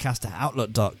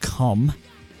 themadhousepodcast@outlook.com.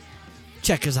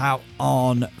 Check us out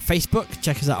on Facebook.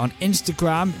 Check us out on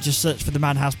Instagram. Just search for The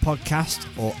Madhouse Podcast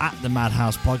or @The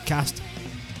Madhouse Podcast.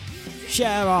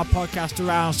 Share our podcast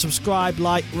around, subscribe,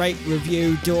 like, rate,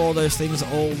 review, do all those things that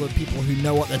all the people who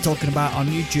know what they're talking about on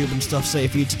YouTube and stuff say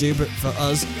for you to do, but for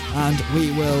us. And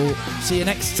we will see you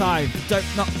next time. Don't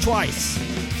Knock Twice.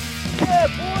 Yeah,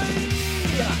 boy!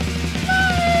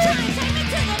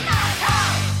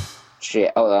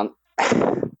 Shit, hold on.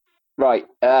 Right,